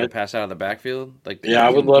pass out of the backfield,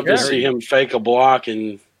 I would love to see him fake a block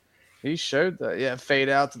and. He showed that, fade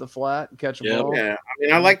out to the flat and catch a ball. Yeah, I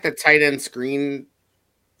mean, I like the tight end screen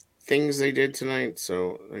things they did tonight,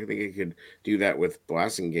 so I think he could do that with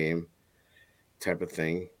blasting game type of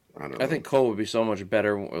thing. I don't know. I think Cole would be so much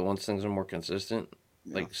better once things are more consistent,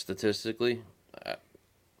 like statistically.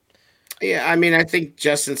 Yeah, I mean, I think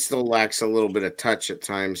Justin still lacks a little bit of touch at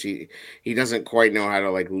times. He doesn't quite know how to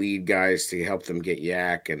lead guys to help them get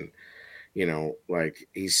yak and.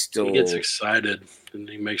 He's still he gets excited and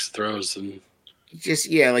he makes throws and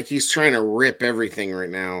he's trying to rip everything right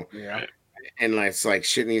now. Yeah. And it's like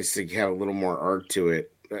shit needs to have a little more arc to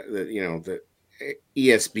it. The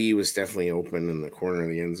ESB was definitely open in the corner of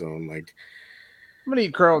the end zone. Like I'm gonna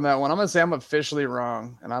eat crow on that one. I'm gonna say I'm officially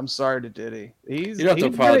wrong, and I'm sorry to Diddy. You don't have to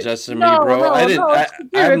apologize to me, bro.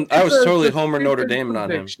 I was totally Homer Notre Dame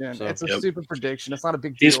on him. So. It's a stupid prediction. It's not a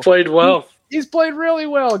big deal. He's played well. He's played really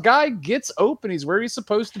well. Guy gets open. He's where he's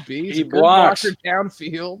supposed to be. He's he a good blocks blocker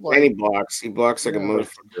downfield. And he blocks. He blocks like a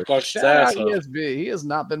motherfucker. Shout out ESB. He has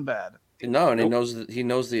not been bad. No, and he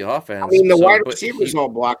knows the offense. I mean, the wide receivers all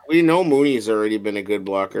block. We know Mooney's already been a good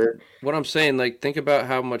blocker. What I'm saying, think about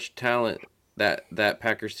how much talent that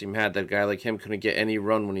Packers team had. That guy like him couldn't get any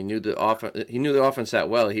run when he knew the offense. He knew the offense that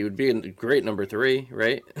well. He would be a great number 3,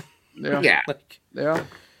 right? Yeah. Yeah.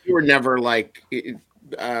 You were never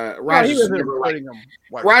Rodgers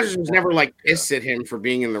was never pissed at him for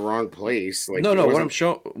being in the wrong place. No. What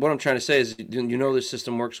I'm trying to say is, the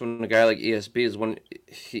system works when a guy like ESB is when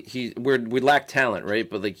we lack talent, right?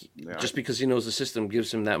 But just because he knows the system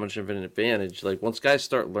gives him that much of an advantage. Like once guys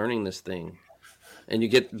start learning this thing, and you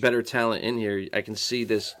get better talent in here, I can see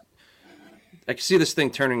this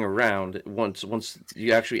thing turning around once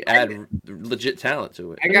you actually add legit talent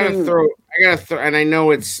to it. I gotta throw, and I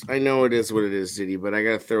know it is what it is, Diddy, but I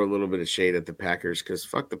gotta throw a little bit of shade at the Packers because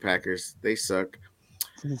fuck the Packers, they suck.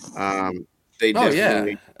 They're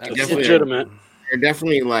legitimate. They're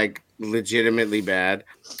definitely legitimately bad.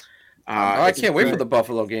 I can't wait for the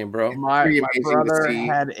Buffalo game, bro. My brother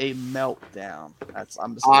had a meltdown.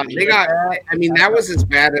 That was as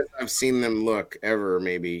bad as I've seen them look ever,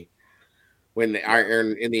 maybe. when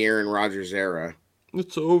in the Aaron Rodgers era.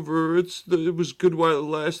 It's over. It was good while it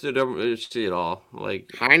lasted. I see it all. Like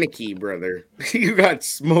Heineke, brother, you got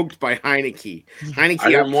smoked by Heineke. I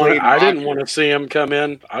didn't want to see him come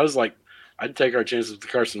in. I was like, I'd take our chances with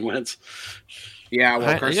Carson Wentz. Yeah,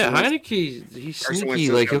 well, Heineke, he's sneaky.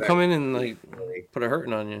 Like he'll come in and like put a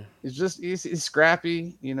hurting on you. He's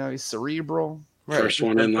scrappy. You know, he's cerebral. Right. First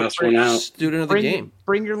one in, last one out. Student of the game.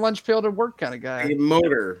 Bring your lunch pail to work kind of guy.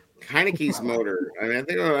 Motor. Heineke's motor. I mean, I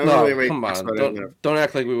think come on. Don't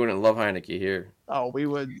act like we wouldn't love Heineke here. Oh, we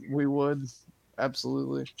would. We would.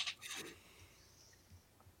 Absolutely.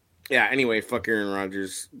 Yeah, anyway, fuck Aaron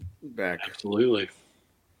Rodgers back. Absolutely.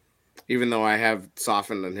 Even though I have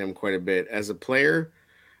softened on him quite a bit. As a player,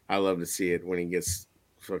 I love to see it when he gets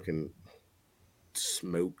fucking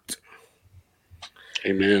smoked.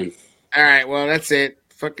 Amen. All right, well, that's it.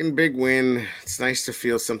 Fucking big win. It's nice to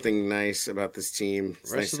feel something nice about this team.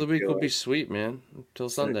 The rest of the week will be sweet, man. Until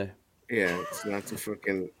Sunday. Yeah, it's not to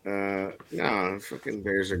fucking fucking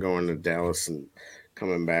Bears are going to Dallas and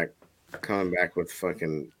coming back with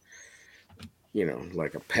fucking,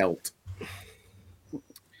 like a pelt.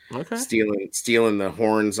 Okay. Stealing the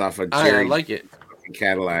horns off of Jerry. I like it.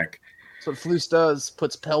 Cadillac. That's what Flus does.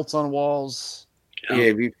 Puts pelts on walls.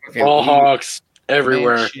 Yeah, ball hawks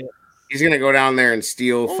everywhere. He's gonna go down there and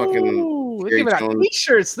steal fucking. We're giving out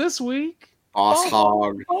T-shirts this week. Boss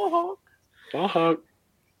hog. Ball hog.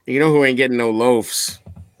 You know who ain't getting no loafs?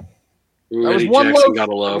 There was one Jackson loaf. Got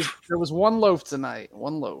a loaf. There was one loaf tonight.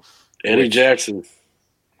 One loaf. Eddie Jackson.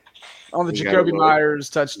 On the Jacoby Myers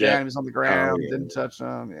touchdown. He was on the ground. Didn't touch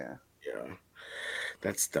him. Yeah. Yeah.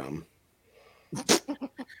 That's dumb.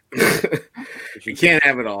 You can't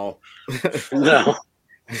have it all. No.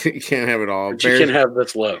 You can't have it all. But you can have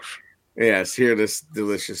this loaf. Yes, here this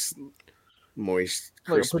delicious, moist,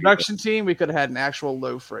 like a production team, we could have had an actual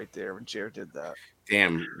loaf right there when Jared did that.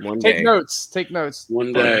 Damn. Take notes.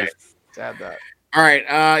 One day. Let's add that. All right.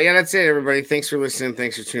 Yeah, that's it, everybody. Thanks for listening.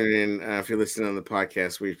 Thanks for tuning in. If you're listening on the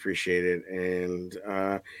podcast, we appreciate it. And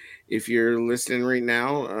if you're listening right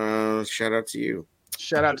now, shout out to you.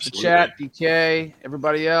 Shout out to the chat, DK,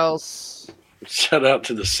 everybody else. Shout out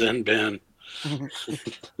to the Sin Bin.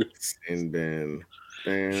 Sin Bin.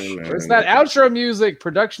 Where's that outro music,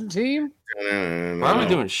 production team? Why are we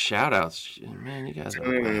doing shout outs? Man, you guys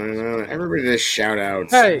are everybody does shout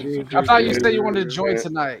outs. Hey, I thought you said you wanted to join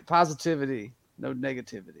tonight. Positivity, no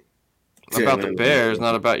negativity. About the Bears,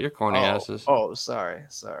 not about your corny asses. Oh, sorry.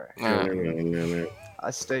 I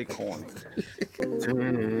stay corny.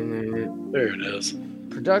 There it is.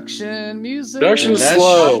 Production music. Production's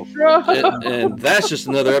slow. And that's just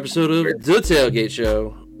another episode of The Tailgate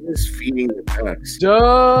Show. Who's feeding the ducks?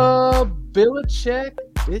 Duh, Belichick,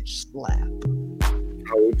 bitch slap.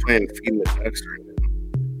 Oh, we're playing feeding the ducks right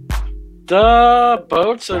now. Duh,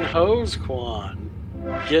 Boats and Hose Quan.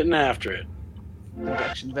 Getting after it.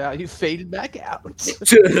 Production value faded back out.